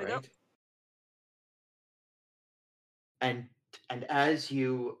 All There we go. right. And as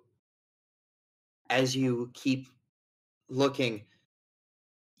you keep looking,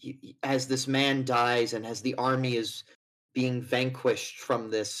 as this man dies and as the army is being vanquished from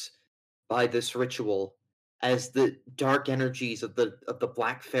this by this ritual, as the dark energies of the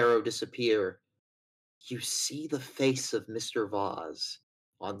Black Pharaoh disappear, you see the face of Mr. Voz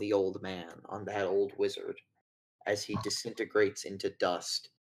on the old man, on that old wizard, as he disintegrates into dust.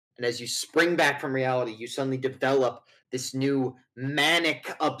 And as you spring back from reality, you suddenly develop this new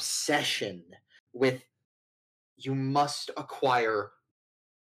manic obsession with you must acquire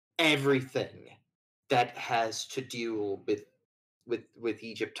everything that has to do with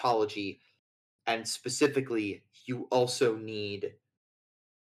Egyptology, and specifically you also need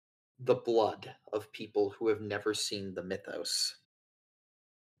the blood of people who have never seen the mythos.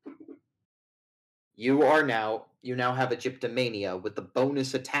 You now have Egyptomania with the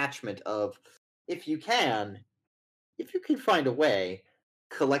bonus attachment of, if you can find a way,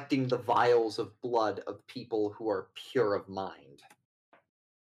 collecting the vials of blood of people who are pure of mind.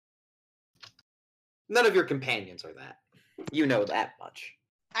 None of your companions are that. You know that much.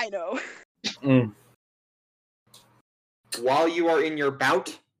 I know. While you are in your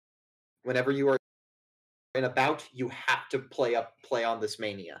bout, whenever you are in a bout, you have to play on this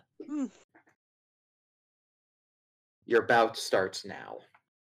mania. Your bout starts now.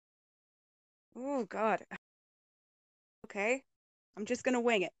 Oh, God. Okay. I'm just gonna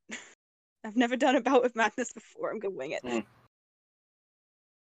wing it. I've never done a bout of madness before. I'm gonna wing it.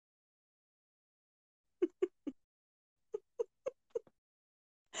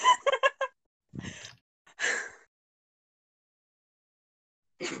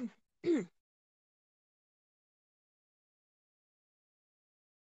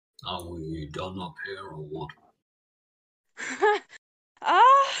 Are we done up here or what?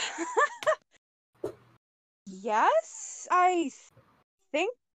 Yes, I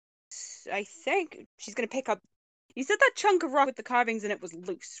think she's gonna pick up. You said that chunk of rock with the carvings in it was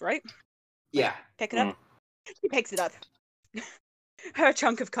loose, right? Yeah. Pick it up. She picks it up. Her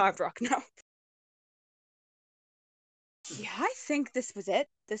chunk of carved rock now. Yeah, I think this was it.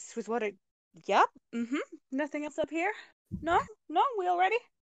 This was what it. Yep. Nothing else up here. No. We all ready?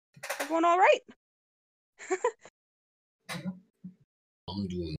 Everyone all right? I'm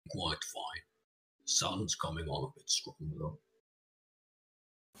doing quite fine. Sun's coming on a bit strong though.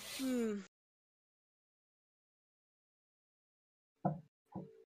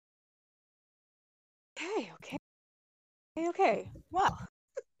 Okay. Well,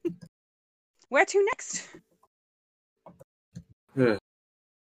 where to next?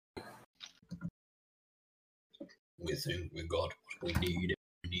 We think we got what we need.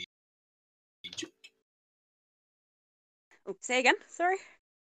 Egypt. Oh, say again. Sorry.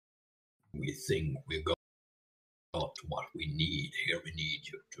 We think we got what we need here in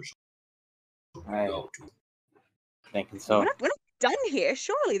Egypt. So we go to. Thinking so. We're not done here.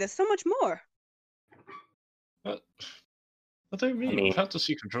 Surely there's so much more. What do you mean? We found the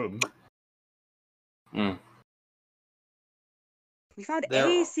secret room. We found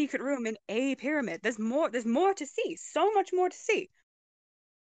a secret room in a pyramid. There's more to see. So much more to see.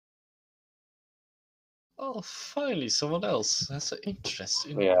 Oh, finally, someone else has an interest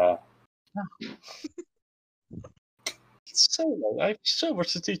in. Yeah. So long. I have so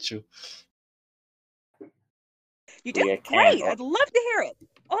much to teach you. You do? Great! I'd love to hear it.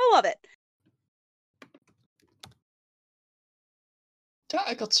 All of it. Yeah,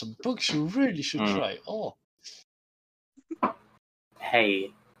 I got some books you really should try. Oh.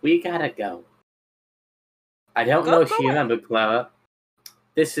 Hey, we gotta go. I don't know if you remember, Clara.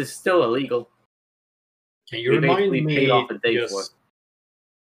 This is still illegal. Can you remind me paid off a day for it. just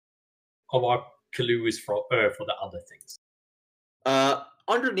of our clues for the other things?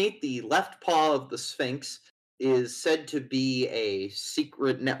 Underneath the left paw of the Sphinx is said to be a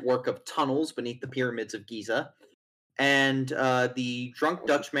secret network of tunnels beneath the pyramids of Giza. And the drunk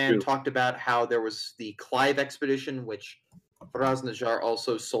Dutchman talked about how there was the Clive expedition, which Faraz Najjar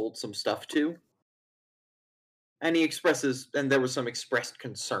also sold some stuff to. And there was some expressed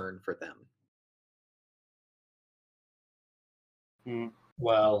concern for them.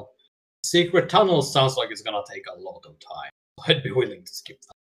 Well, secret tunnels sounds like it's gonna take a lot of time. I'd be willing to skip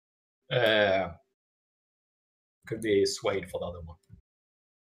that. Could be swayed for the other one.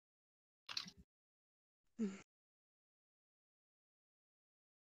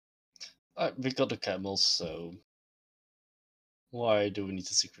 We got the camels, so why do we need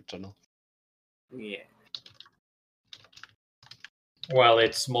a secret tunnel? Yeah. Well,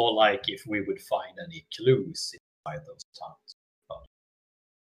 it's more like if we would find any clues inside those tunnels. But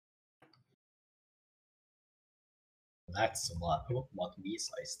that's what Misa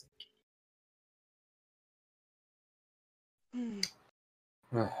is thinking.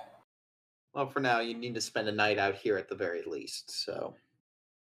 Well, for now, you need to spend a night out here at the very least. So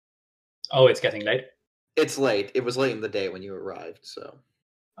Oh, it's getting late? it's late. It was late in the day when you arrived. So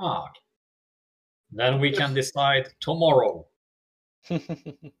Ah, okay. Then we can decide tomorrow.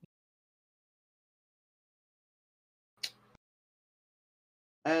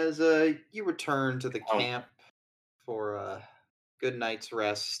 as you return to the camp for a good night's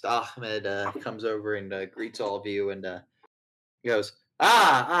rest, Ahmed comes over and greets all of you, and he goes,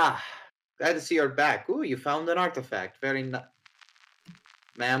 glad to see you're back. Ooh, you found an artifact. Very nice.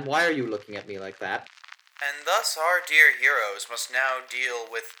 Ma'am, why are you looking at me like that? And thus our dear heroes must now deal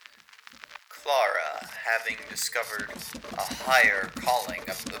with Clara having discovered a higher calling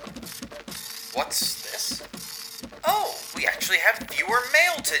of the... What's this? Oh, we actually have viewer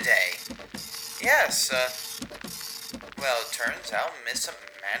mail today. Yes, well, it turns out Miss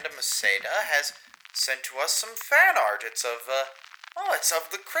Amanda Maceda has sent to us some fan art. It's of, it's of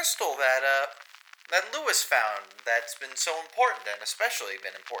the crystal that Lewis found that's been so important and especially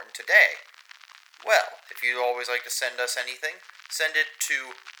been important today. Well, if you'd always like to send us anything, send it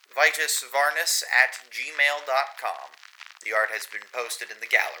to vitusvarnus@gmail.com. The art has been posted in the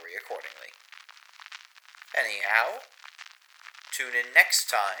gallery accordingly. Anyhow, tune in next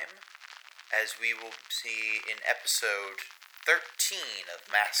time as we will see in episode 13 of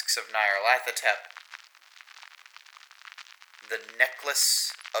Masks of Nyarlathotep, The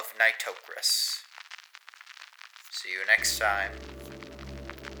Necklace of Nitocris. See you next time.